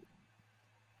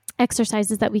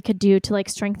exercises that we could do to like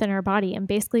strengthen our body. And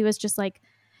basically was just like,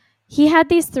 he had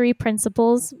these 3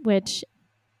 principles, which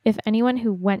if anyone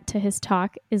who went to his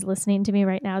talk is listening to me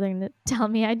right now, they're going to tell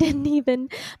me I didn't even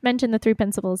mention the 3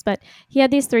 principles. But he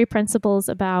had these 3 principles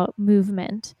about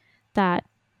movement that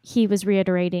he was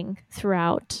reiterating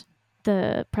throughout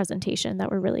the presentation that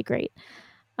were really great.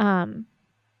 But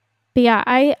yeah,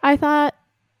 I thought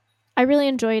I really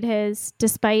enjoyed his,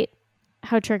 despite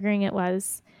how triggering it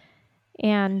was.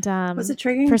 And was it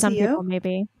triggering for some to you? people?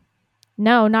 Maybe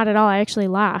no, not at all. I actually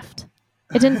laughed.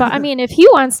 It didn't. I mean, if he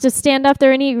wants to stand up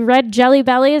there and eat red jelly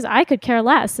bellies, I could care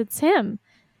less. It's him.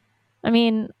 I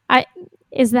mean,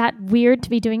 is that weird to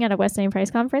be doing at a Weston A.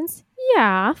 Price conference?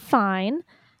 Yeah, fine,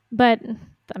 but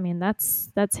I mean, that's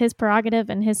his prerogative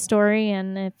and his story.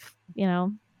 And if I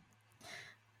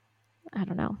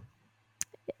don't know.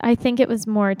 I think it was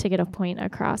more to get a point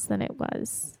across than it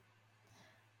was.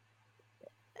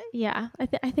 Yeah,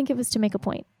 I think it was to make a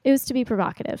point. It was to be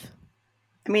provocative.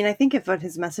 I mean, I think if what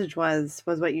his message was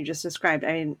what you just described,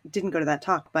 I didn't go to that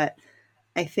talk, but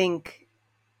I think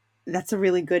that's a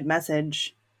really good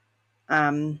message.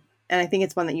 And I think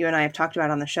it's one that you and I have talked about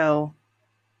on the show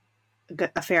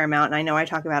a fair amount. And I know I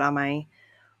talk about on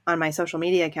my social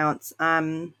media accounts.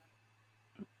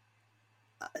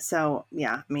 So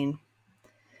yeah, I mean,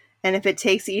 and if it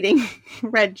takes eating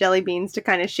red jelly beans to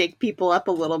kind of shake people up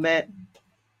a little bit,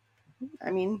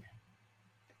 I mean,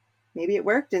 maybe it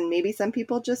worked and maybe some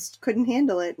people just couldn't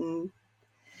handle it. And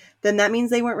then that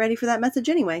means they weren't ready for that message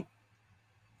anyway.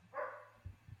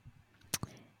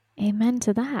 Amen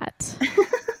to that.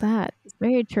 That is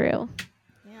very true.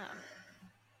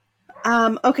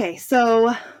 Yeah. Okay.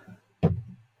 So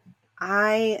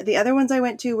the other ones I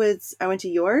went to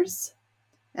yours,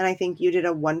 and I think you did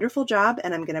a wonderful job,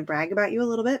 and I'm going to brag about you a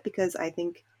little bit because I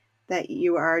think that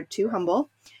you are too humble.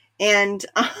 And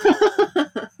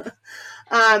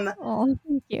oh,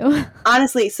 thank you.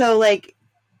 Honestly, so like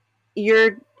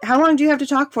how long do you have to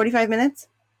talk? 45 minutes?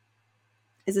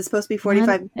 Is it supposed to be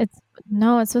 45? It's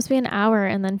supposed to be an hour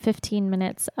and then 15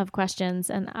 minutes of questions.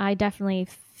 And I definitely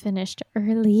finished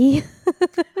early.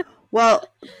 Well,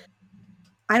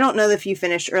 I don't know if you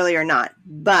finished early or not,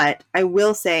 but I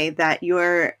will say that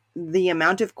the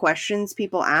amount of questions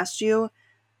people asked you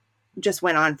just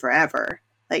went on forever.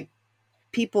 Like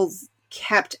people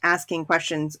kept asking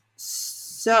questions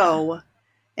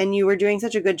and you were doing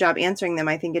such a good job answering them.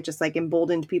 I think it just like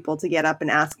emboldened people to get up and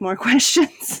ask more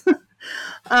questions.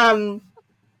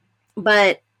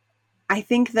 But I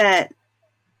think that,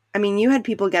 I mean, you had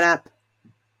people get up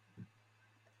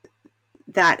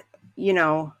that,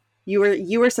 you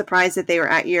were surprised that they were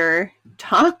at your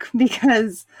talk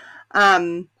because,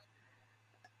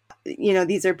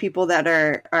 these are people that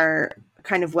are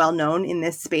kind of well known in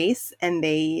this space, and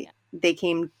they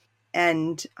came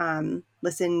and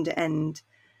listened and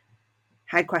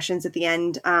had questions at the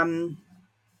end.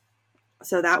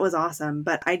 So that was awesome.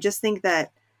 But I just think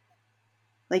that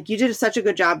like you did such a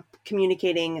good job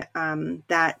communicating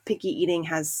that picky eating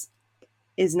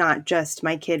is not just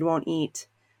my kid won't eat,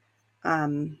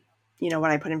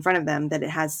 what I put in front of them, that it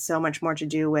has so much more to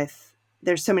do with,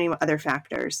 there's so many other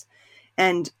factors.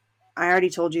 And I already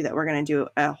told you that we're going to do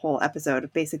a whole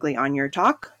episode basically on your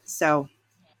talk. So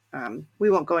we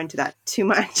won't go into that too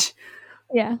much.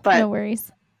 Yeah, but no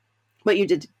worries. But you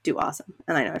did do awesome.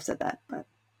 And I know I've said that, but.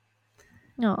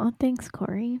 Oh, thanks,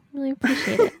 Corey. Really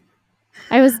appreciate it.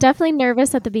 I was definitely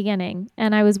nervous at the beginning,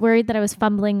 and I was worried that I was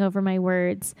fumbling over my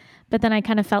words. But then I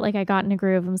kind of felt like I got in a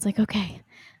groove and was like, okay,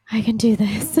 I can do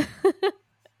this.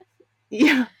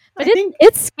 Yeah. But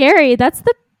it's scary. That's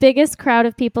the biggest crowd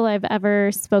of people I've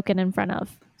ever spoken in front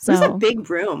of. So it was a big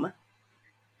room.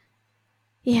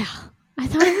 Yeah. I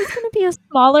thought it was going to be a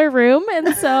smaller room.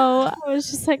 And so I was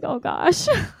just like, oh, gosh.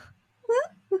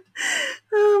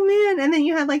 Oh, man. And then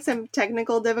you had like some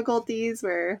technical difficulties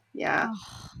where, yeah.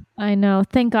 Oh, I know.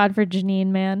 Thank God for Janine,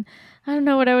 man. I don't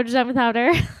know what I would have done without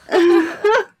her.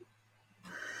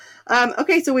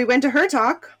 Okay, so we went to her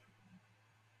talk.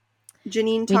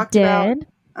 Janine talked about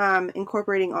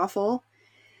incorporating awful.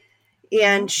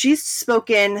 And she's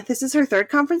spoken, this is her third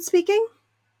conference speaking,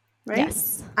 right?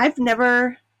 Yes. I've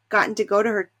never gotten to go to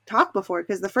her talk before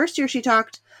because the first year she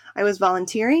talked, I was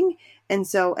volunteering. And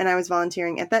I was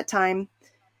volunteering at that time.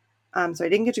 So I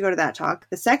didn't get to go to that talk.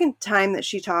 The second time that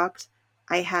she talked,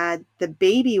 I had the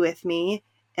baby with me,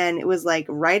 and it was like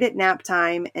right at nap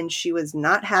time, and she was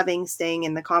not staying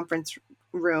in the conference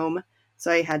room.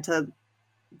 So I had to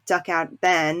duck out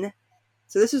then.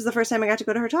 So this was the first time I got to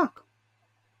go to her talk.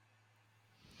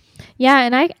 Yeah,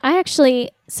 and I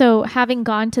actually, so having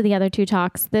gone to the other two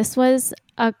talks, this was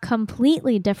a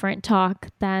completely different talk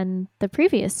than the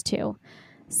previous two.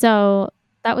 So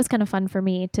that was kind of fun for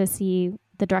me to see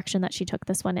the direction that she took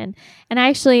this one in. And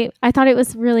I thought it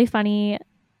was really funny.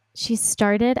 She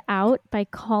started out by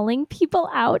calling people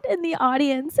out in the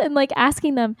audience and like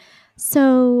asking them,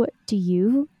 so do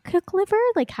you cook liver?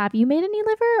 Like, have you made any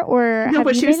liver? Or no,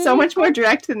 but she was so much more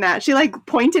direct than that. She like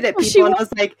pointed at people and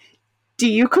was like, do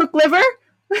you cook liver?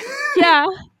 Yeah.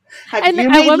 Have you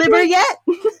made liver yet?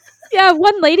 Yeah,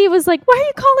 one lady was like, why are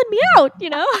you calling me out? You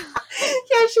know?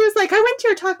 Yeah, she was like, I went to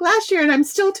your talk last year and I'm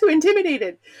still too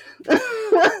intimidated.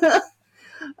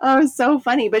 Oh, so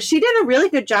funny. But she did a really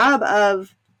good job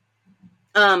of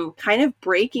kind of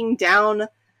breaking down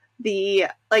the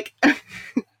like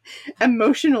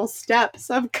emotional steps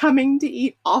of coming to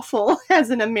eat awful as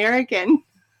an American.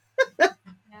 Yeah.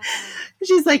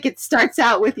 She's like, it starts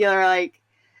out with your like,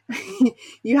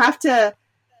 you have to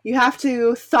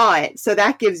thaw it. So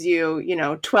that gives you,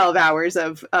 12 hours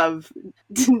of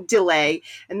delay.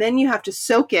 And then you have to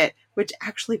soak it, which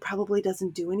actually probably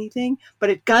doesn't do anything, but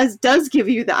it does give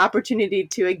you the opportunity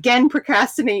to again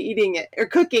procrastinate eating it or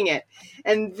cooking it.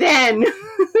 And then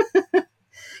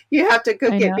you have to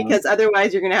cook it because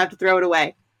otherwise you're going to have to throw it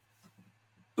away.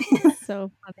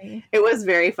 So funny. It was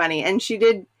very funny. And she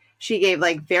gave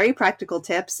like very practical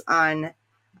tips on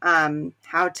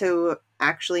how to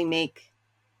actually make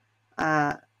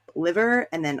liver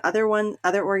and then other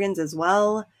organs as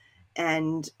well.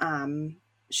 And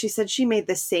she said she made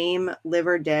the same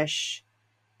liver dish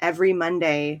every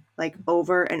Monday, like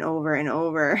over and over and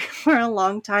over for a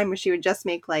long time, where she would just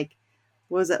make like,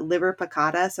 what was it, liver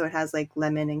piccata? So it has like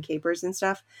lemon and capers and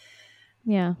stuff.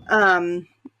 Yeah. And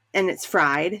it's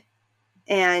fried.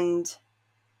 And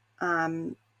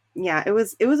yeah, it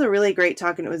was a really great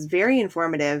talk, and it was very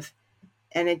informative.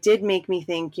 And it did make me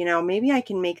think, maybe I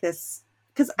can make this,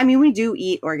 because I mean, we do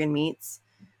eat organ meats,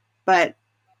 but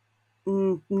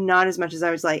not as much as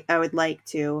I would like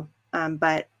to.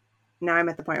 But now I'm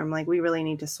at the point where I'm like, we really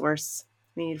need to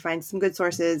find some good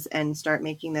sources and start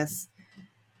making this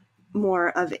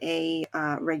more of a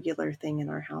regular thing in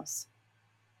our house.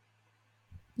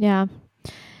 Yeah.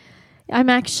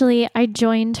 I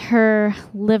joined her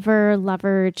liver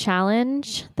lover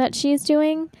challenge that she's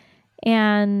doing.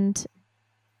 And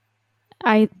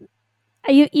I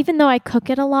even though I cook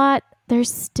it a lot, I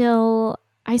still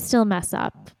mess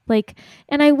up. Like,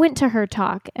 and I went to her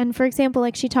talk, and for example,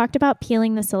 like she talked about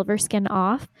peeling the silver skin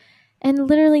off, and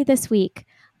literally this week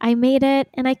I made it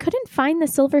and I couldn't find the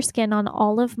silver skin on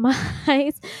all of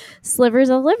my slivers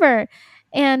of liver,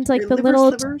 and like the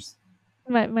little slivers?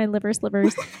 My liver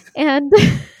slivers and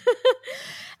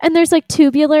and there's like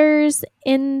tubulars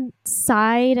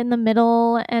inside in the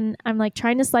middle, and I'm like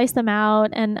trying to slice them out,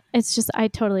 and it's just, I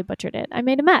totally butchered it. I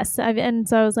made a mess. And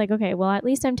so I was like, okay, well, at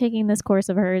least I'm taking this course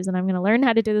of hers and I'm going to learn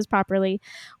how to do this properly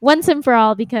once and for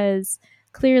all, because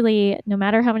clearly no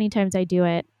matter how many times I do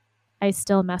it, I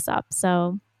still mess up.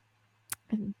 So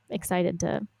I'm excited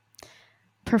to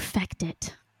perfect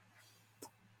it.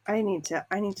 I need to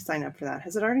sign up for that.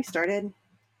 Has it already started?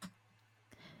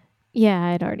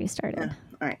 Yeah, it already started. Yeah.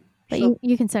 All right. But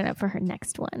you can sign up for her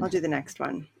next one. I'll do the next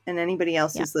one. And anybody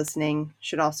else who's listening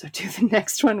should also do the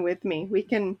next one with me. We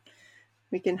can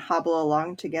hobble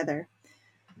along together.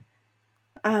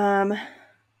 Okay,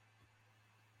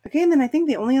 and then I think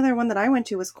the only other one that I went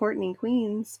to was Courtney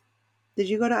Queens. Did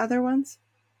you go to other ones?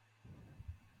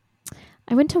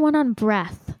 I went to one on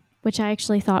breath, which I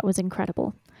actually thought was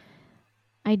incredible.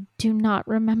 I do not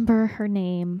remember her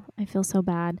name. I feel so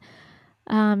bad.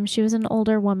 She was an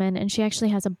older woman, and she actually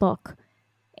has a book.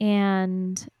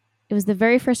 And it was the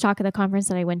very first talk at the conference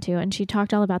that I went to, and she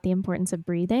talked all about the importance of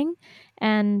breathing.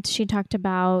 And she talked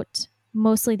about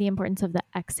mostly the importance of the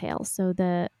exhale. So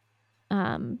the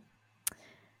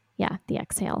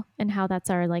exhale, and how that's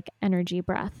our like energy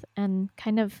breath, and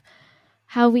kind of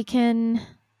how we can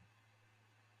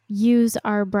use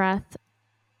our breath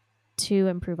to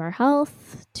improve our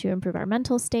health, to improve our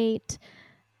mental state,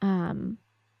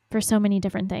 for so many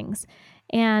different things.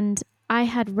 And I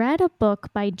had read a book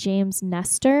by James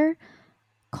Nestor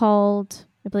called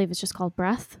I believe it's just called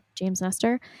Breath, James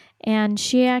Nestor. And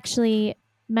she actually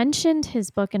mentioned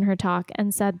his book in her talk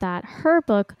and said that her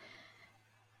book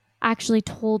actually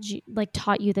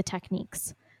taught you the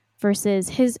techniques versus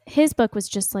his book was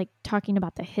just like talking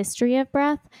about the history of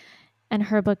breath, and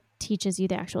her book teaches you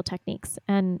the actual techniques.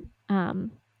 And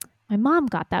my mom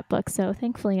got that book, so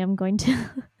thankfully I'm going to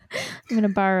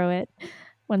borrow it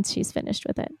once she's finished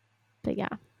with it. But yeah.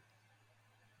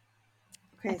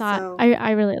 Okay,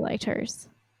 I really liked hers.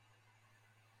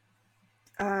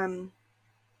 I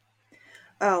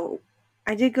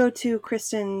did go to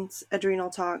Kristen's adrenal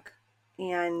talk,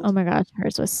 and oh my gosh,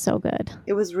 hers was so good.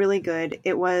 It was really good.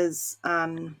 It was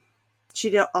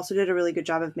she also did a really good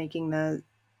job of making the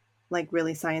like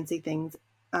really sciencey things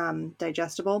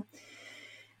digestible.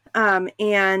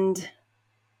 And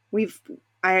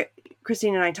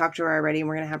Christine and I talked to her already, and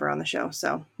we're going to have her on the show,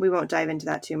 so we won't dive into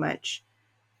that too much.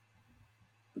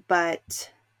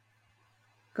 But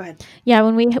go ahead. Yeah,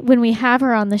 when we have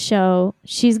her on the show,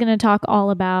 she's going to talk all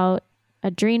about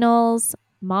adrenals,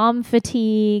 mom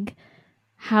fatigue,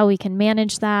 how we can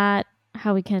manage that,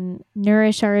 how we can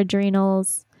nourish our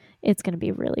adrenals. It's going to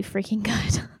be really freaking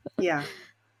good. Yeah.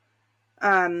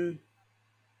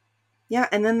 Yeah,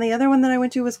 and then the other one that I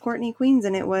went to was Courtney Queens,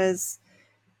 and it was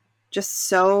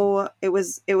just it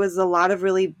was a lot of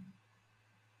really,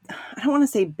 I don't want to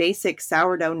say basic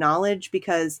sourdough knowledge,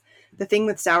 because the thing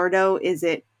with sourdough is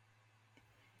it's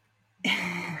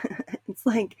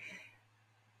like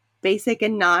basic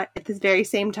and not at the very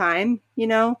same time, you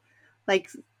know? Like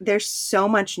there's so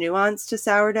much nuance to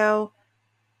sourdough,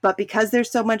 but because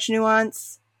there's so much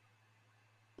nuance,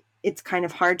 it's kind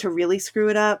of hard to really screw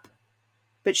it up.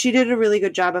 But she did a really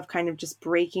good job of kind of just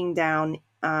breaking down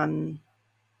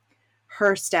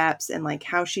her steps and like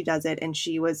how she does it. And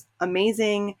she was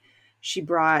amazing. She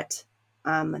brought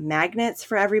magnets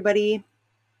for everybody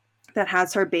that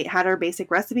has had her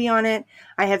basic recipe on it.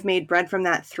 I have made bread from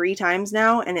that 3 times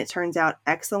now, and it turns out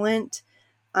excellent.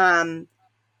 And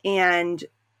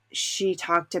she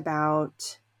talked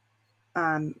about,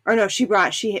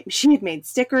 she had made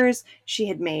stickers. She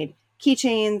had made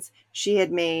keychains. She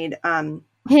had made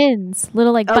pins,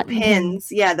 little like button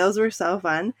pins. Yeah, those were so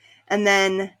fun. And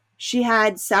then she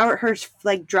had her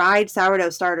like dried sourdough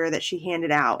starter that she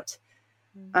handed out,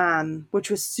 which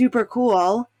was super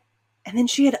cool. And then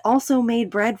she had also made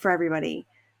bread for everybody.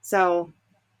 So,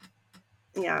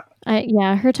 yeah.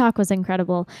 Her talk was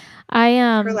incredible.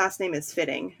 Her last name is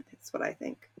fitting. That's what I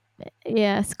think.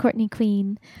 Yes, Courtney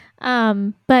Queen.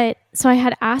 But so I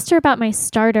had asked her about my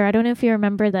starter. I don't know if you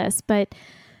remember this, but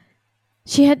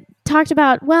she had talked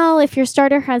about, well, if your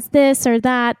starter has this or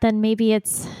that, then maybe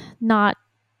it's not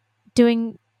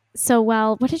doing so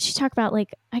well. What did she talk about?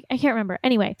 Like, I can't remember.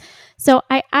 Anyway, so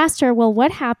I asked her, well,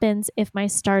 what happens if my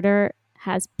starter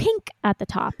has pink at the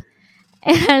top?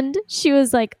 And she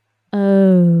was like,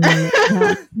 oh,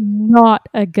 that's not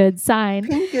a good sign.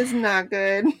 Pink is not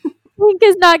good. Pink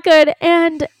is not good.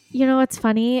 And you know what's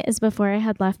funny is before I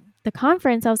had left the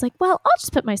conference, I was like, well, I'll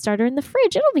just put my starter in the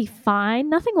fridge. It'll be fine.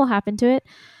 Nothing will happen to it.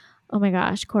 Oh my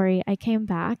gosh, Corey, I came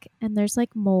back and there's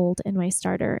like mold in my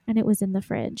starter and it was in the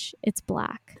fridge. It's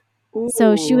black. Ooh.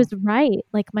 So she was right.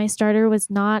 Like my starter was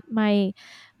not my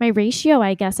ratio,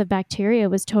 I guess, of bacteria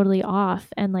was totally off.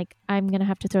 And like, I'm going to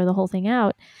have to throw the whole thing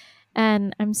out.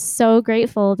 And I'm so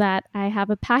grateful that I have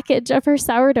a package of her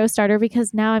sourdough starter,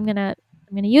 because now I'm going to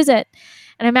use it.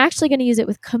 And I'm actually going to use it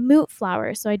with kamut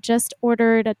flour. So I just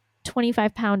ordered a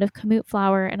 25 pound of kamut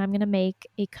flour, and I'm going to make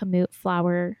a kamut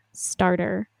flour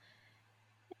starter.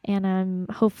 And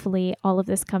hopefully all of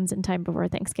this comes in time before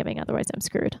Thanksgiving. Otherwise I'm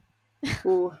screwed.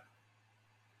 Ooh.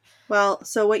 Well,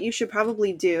 so what you should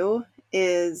probably do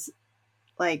is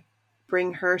like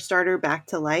bring her starter back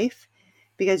to life,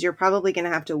 because you're probably going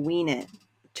to have to wean it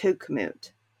to kamut.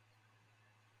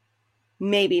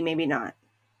 Maybe not.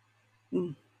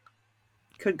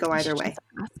 Could go either way.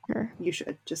 Ask her. You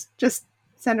should just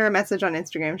send her a message on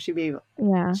Instagram.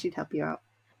 She'd help you out.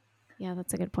 Yeah,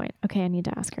 that's a good point. Okay, I need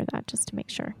to ask her that just to make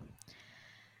sure.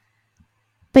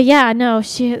 But yeah, no,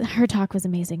 her talk was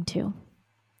amazing too.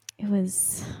 It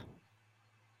was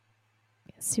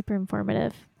super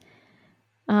informative.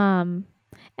 And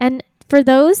for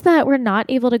those that were not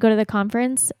able to go to the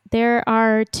conference, there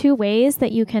are 2 ways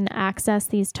that you can access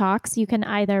these talks. You can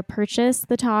either purchase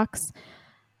the talks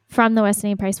from the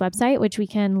Weston A. Price website, which we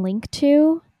can link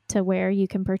to where you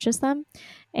can purchase them.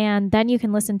 And then you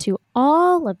can listen to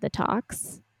all of the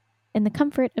talks in the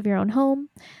comfort of your own home.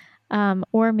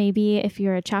 Or maybe if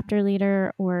you're a chapter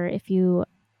leader, or if you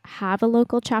have a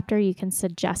local chapter, you can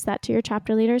suggest that to your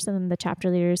chapter leaders, and then the chapter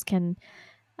leaders can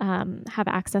have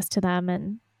access to them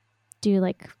and do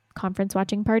like conference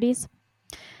watching parties.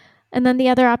 And then the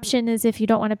other option is if you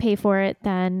don't want to pay for it,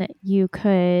 then you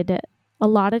could, a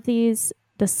lot of these,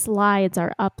 the slides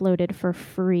are uploaded for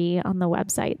free on the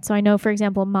website. So I know, for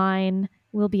example, mine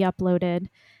will be uploaded.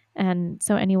 And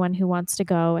so anyone who wants to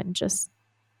go and just,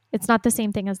 it's not the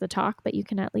same thing as the talk, but you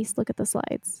can at least look at the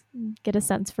slides and get a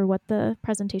sense for what the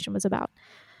presentation was about.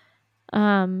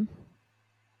 Trying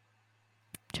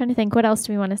to think, what else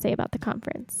do we want to say about the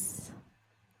conference?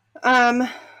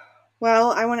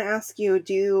 Well, I want to ask you,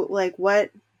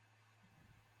 what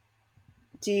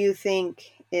do you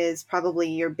think is probably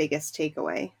your biggest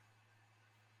takeaway?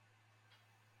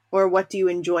 Or what do you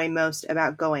enjoy most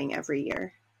about going every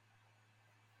year?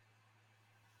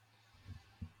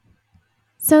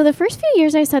 So the first few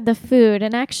years I said the food,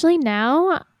 and actually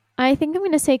now I think I'm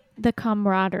going to say the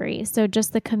camaraderie. So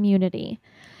just the community.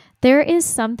 There is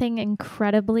something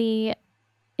incredibly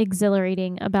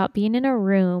exhilarating about being in a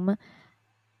room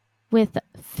with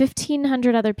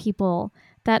 1,500 other people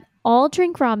that all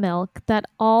drink raw milk, that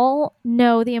all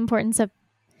know the importance of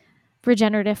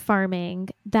regenerative farming,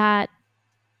 that,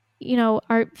 you know,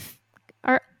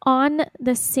 are on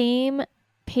the same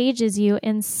page as you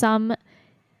in some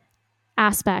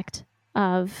aspect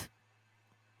of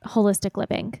holistic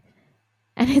living.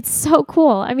 And it's so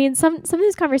cool. I mean, some of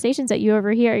these conversations that you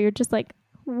overhear, you're just like,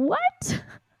 what?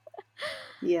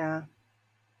 Yeah.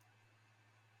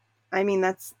 I mean,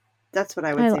 that's what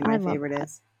I would say my favorite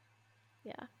is.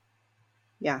 Yeah.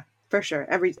 Yeah, for sure.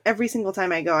 Every single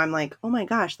time I go, I'm like, oh my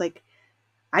gosh, like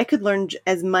I could learn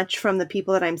as much from the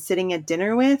people that I'm sitting at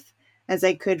dinner with as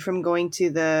I could from going to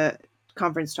the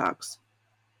conference talks.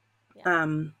 Yeah.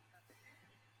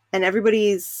 And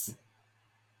everybody's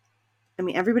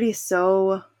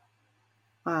so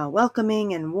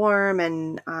welcoming and warm.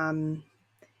 And,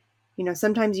 you know,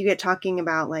 sometimes you get talking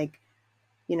about like,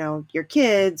 you know, your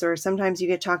kids, or sometimes you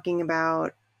get talking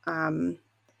about,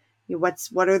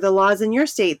 what are the laws in your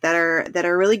state that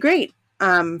are really great,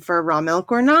 for raw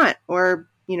milk or not, or,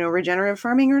 you know, regenerative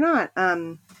farming or not.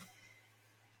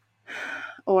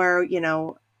 Or, you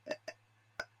know,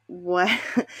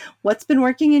 what's been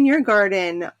working in your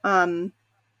garden.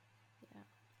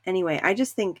 Anyway, I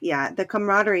just think, the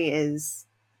camaraderie is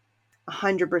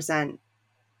 100%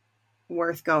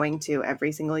 worth going to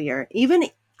every single year. Even,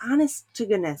 honest to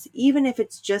goodness, even if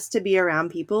it's just to be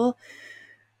around people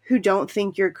who don't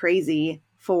think you're crazy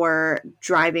for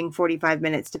driving 45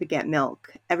 minutes to get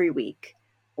milk every week,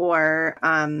 or,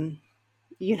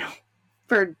 you know,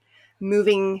 for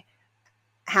moving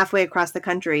halfway across the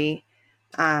country,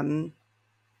 to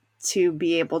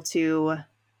be able to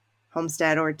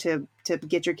homestead, or to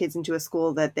get your kids into a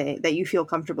school that you feel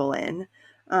comfortable in.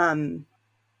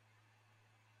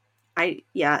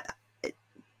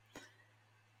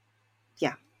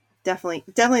 Definitely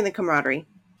the camaraderie.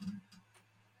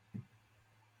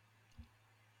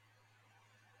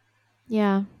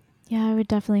 Yeah, I would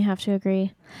definitely have to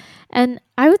agree. And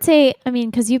I would say, I mean,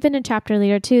 because you've been a chapter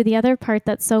leader too, the other part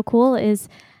that's so cool is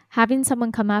having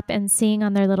someone come up and seeing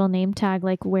on their little name tag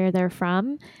like where they're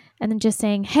from, and then just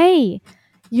saying, hey,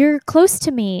 you're close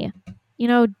to me. You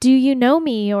know, do you know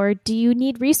me, or do you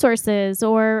need resources,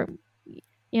 or,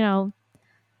 you know,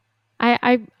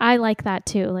 I like that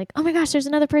too. Like, oh my gosh, there's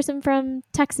another person from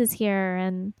Texas here.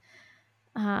 And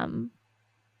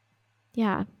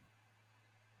yeah.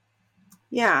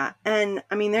 Yeah. And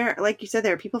I mean, like you said,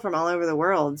 there are people from all over the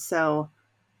world. So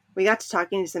we got to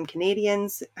talking to some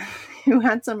Canadians who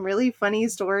had some really funny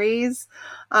stories,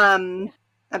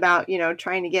 about, you know,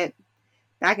 trying to get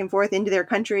back and forth into their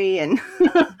country, and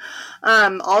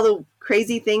all the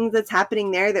crazy things that's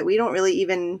happening there that we don't really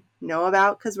even know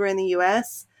about because we're in the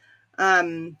US.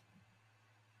 I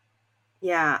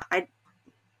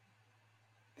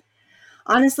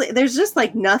honestly, there's just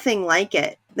like nothing like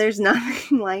it. There's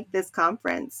nothing like this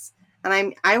conference.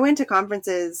 And I went to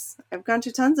conferences. I've gone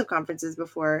to tons of conferences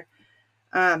before.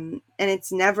 And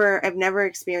I've never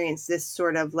experienced this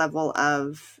sort of level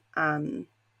of,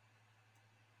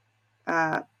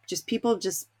 just people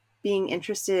just being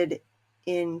interested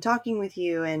in talking with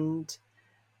you, and,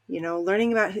 you know,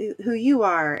 learning about who you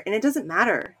are. And it doesn't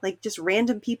matter, like just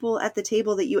random people at the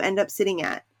table that you end up sitting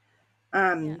at.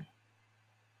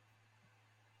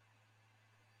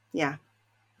 Yeah,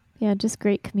 just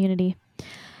great community.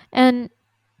 And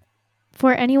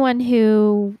for anyone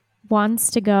who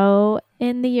wants to go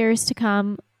in the years to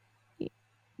come,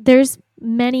 there's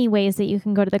many ways that you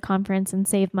can go to the conference and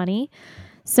save money.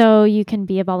 So you can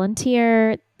be a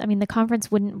volunteer. I mean, the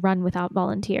conference wouldn't run without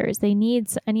volunteers. They need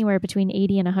anywhere between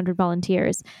 80 and 100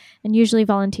 volunteers. And usually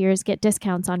volunteers get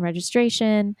discounts on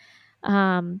registration.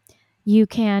 You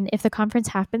can, if the conference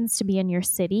happens to be in your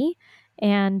city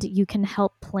and you can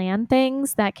help plan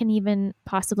things, that can even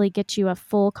possibly get you a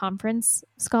full conference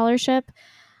scholarship.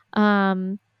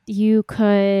 You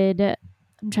could,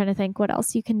 I'm trying to think what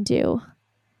else you can do.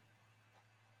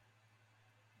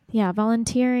 Yeah,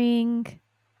 volunteering,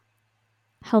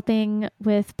 helping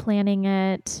with planning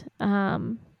it.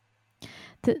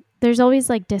 There's always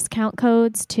like discount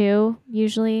codes too,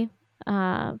 usually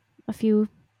a few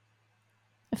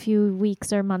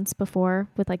weeks or months before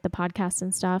with like the podcast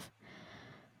and stuff.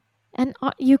 And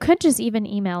you could just even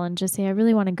email and just say, I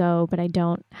really want to go, but I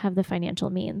don't have the financial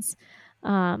means.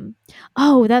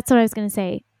 Oh, that's what I was going to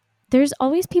say. There's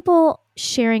always people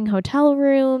sharing hotel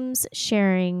rooms,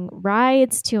 sharing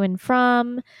rides to and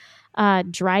from,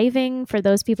 driving for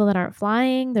those people that aren't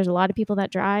flying. There's a lot of people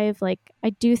that drive. Like, I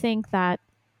do think that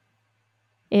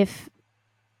if,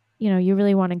 you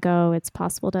really want to go, it's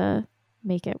possible to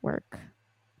make it work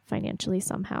financially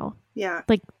somehow. Yeah.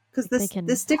 Like, because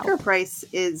the sticker price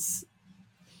it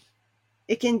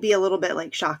can be a little bit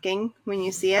like shocking when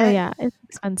you see it. Oh yeah, it's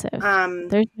expensive.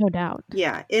 There's no doubt.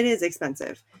 Yeah, it is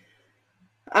expensive.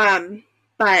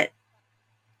 But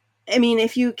I mean,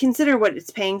 if you consider what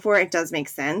it's paying for, it does make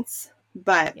sense.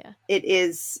 But it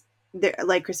is there,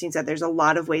 like Christine said, there's a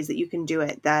lot of ways that you can do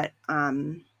it that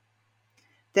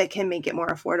that can make it more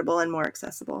affordable and more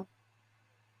accessible.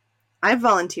 I've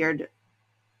volunteered,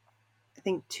 I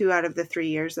think 2 out of the 3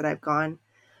 years that I've gone.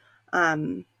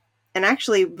 And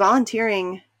actually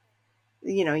volunteering,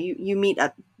 you meet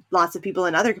lots of people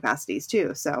in other capacities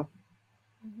too. So.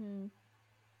 Mm-hmm.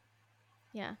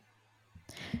 Yeah.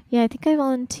 Yeah. I think I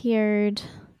volunteered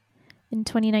in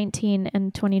 2019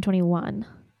 and 2021.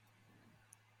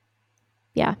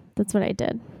 Yeah, that's what I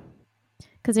did.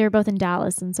 Because they were both in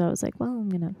Dallas. And so I was like, well, I'm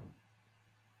going to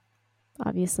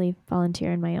obviously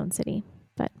volunteer in my own city.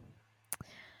 But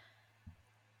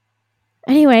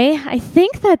anyway, I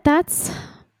think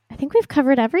I think we've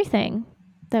covered everything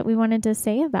that we wanted to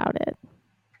say about it.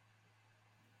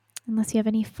 Unless you have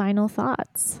any final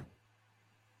thoughts.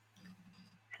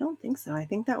 I don't think so. I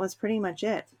think that was pretty much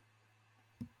it.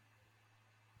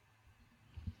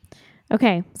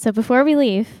 Okay, so before we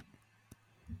leave,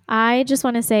 I just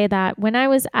want to say that when I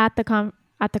was at the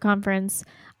conference,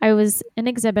 I was an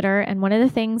exhibitor, and one of the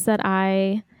things that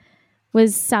I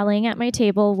was selling at my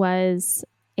table was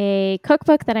a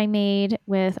cookbook that I made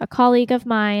with a colleague of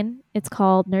mine. It's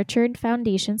called Nurtured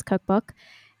Foundations Cookbook,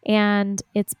 and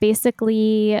it's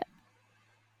basically,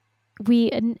 we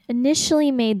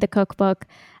initially made the cookbook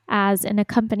as an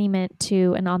accompaniment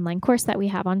to an online course that we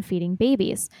have on feeding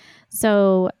babies.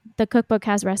 So the cookbook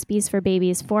has recipes for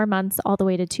babies 4 months all the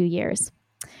way to 2 years.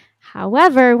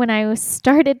 However, when I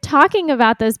started talking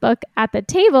about this book at the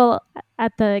table,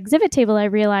 at the exhibit table, I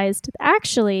realized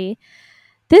actually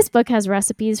this book has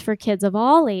recipes for kids of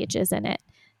all ages in it.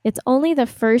 It's only the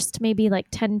first maybe like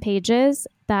 10 pages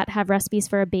that have recipes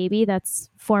for a baby that's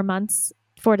 4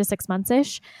 to 6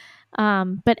 months-ish.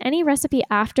 But any recipe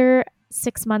after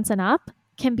 6 months and up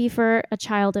can be for a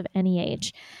child of any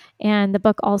age. And the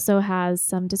book also has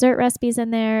some dessert recipes in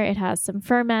there. It has some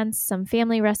ferments, some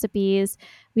family recipes.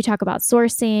 We talk about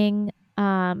sourcing,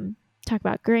 talk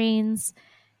about grains,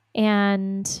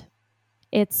 and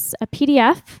it's a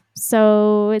PDF.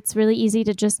 So it's really easy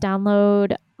to just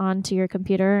download onto your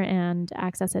computer and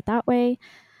access it that way.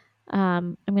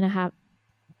 I'm going to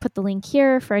put the link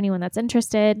here for anyone that's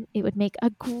interested. It would make a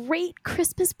great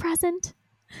Christmas present.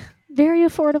 Very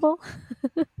affordable.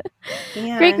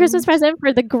 Great Christmas present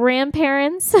for the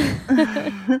grandparents.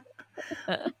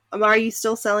 Are you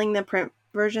still selling the print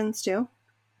versions too?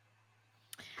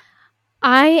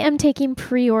 I am taking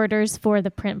pre-orders for the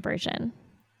print version.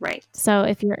 Right. So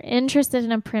if you're interested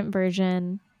in a print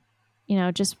version,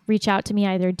 just reach out to me,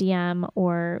 either DM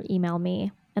or email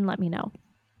me and let me know.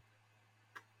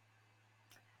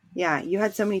 Yeah, you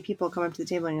had so many people come up to the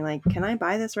table and you're like, can I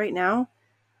buy this right now?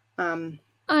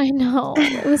 I know.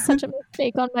 It was such a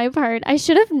mistake on my part. I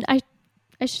should have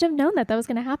known that was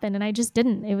going to happen, and I just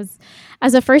didn't. It was,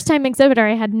 as a first-time exhibitor,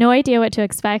 I had no idea what to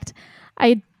expect.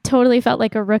 I totally felt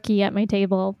like a rookie at my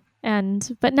table,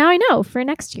 but now I know for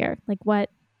next year, like what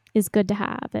is good to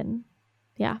have, and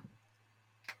yeah.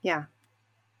 Yeah.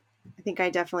 I think I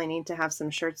definitely need to have some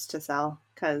shirts to sell,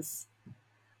 because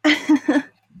I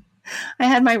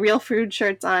had my Real Food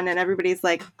shirts on and everybody's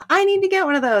like, I need to get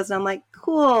one of those. And I'm like,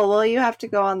 cool. Well, you have to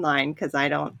go online because I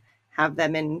don't have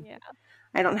them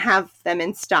I don't have them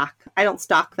in stock. I don't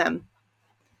stock them.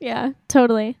 Yeah,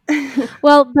 totally.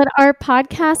 Well, but our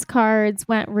podcast cards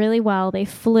went really well. They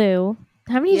flew.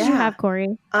 How many did you have,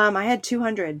 Corey? I had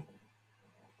 200.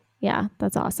 Yeah,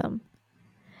 that's awesome.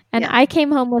 And Yeah. I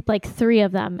came home with like 3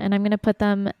 of them, and I'm going to put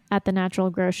them at the natural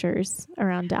grocers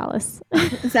around Dallas.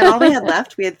 Is that all we had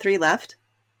left? We had 3 left?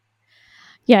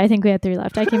 Yeah, I think we had 3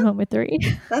 left. I came home with 3.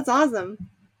 That's awesome.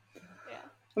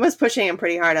 I was pushing him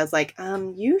pretty hard. I was like,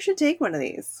 you should take one of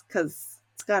these because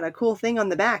it's got a cool thing on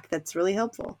the back that's really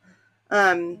helpful.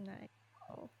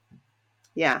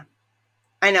 Yeah.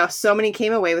 I know. So many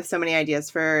came away with so many ideas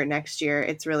for next year.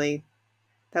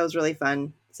 That was really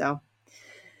fun. So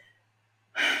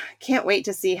can't wait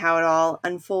to see how it all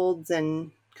unfolds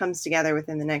and comes together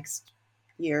within the next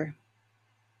year.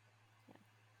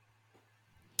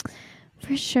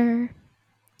 For sure.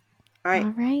 All right.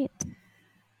 All right.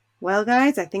 Well,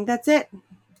 guys, I think that's it.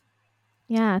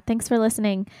 Yeah, thanks for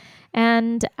listening.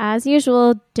 And as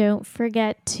usual, don't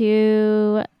forget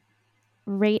to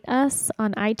rate us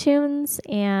on iTunes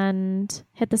and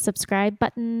hit the subscribe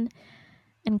button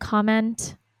and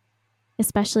comment,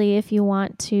 especially if you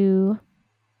want to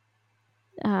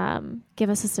give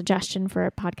us a suggestion for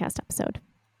a podcast episode.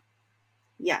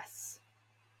 Yes.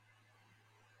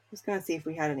 I was going to see if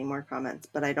we had any more comments,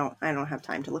 but I don't have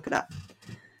time to look it up.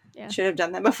 Yeah. Should have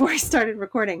done that before I started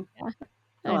recording. Yeah.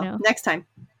 I know. Next time.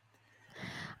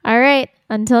 All right.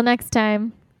 Until next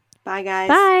time. Bye, guys.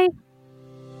 Bye.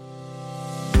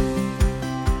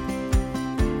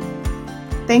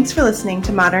 Thanks for listening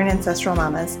to Modern Ancestral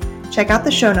Mamas. Check out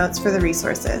the show notes for the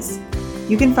resources.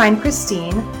 You can find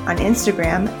Christine on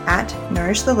Instagram at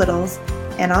Nourish the Littles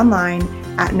and online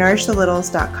at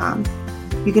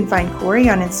nourishthelittlescom. You can find Corey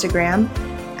on Instagram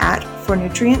at For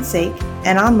Nutrient's Sake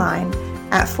and online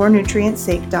at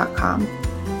fornutrientsake.com.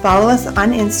 Follow us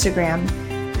on Instagram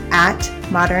at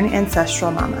Modern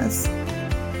Ancestral Mamas.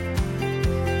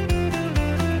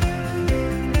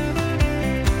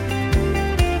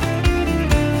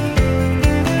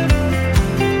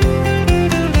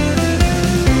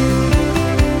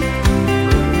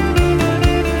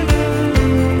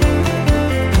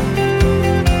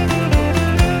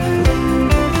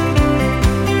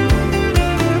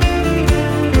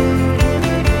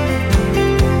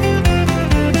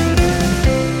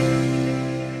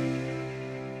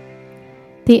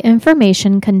 The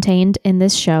information contained in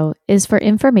this show is for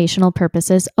informational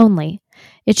purposes only.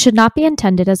 It should not be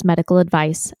intended as medical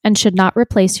advice and should not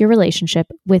replace your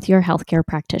relationship with your healthcare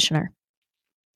practitioner.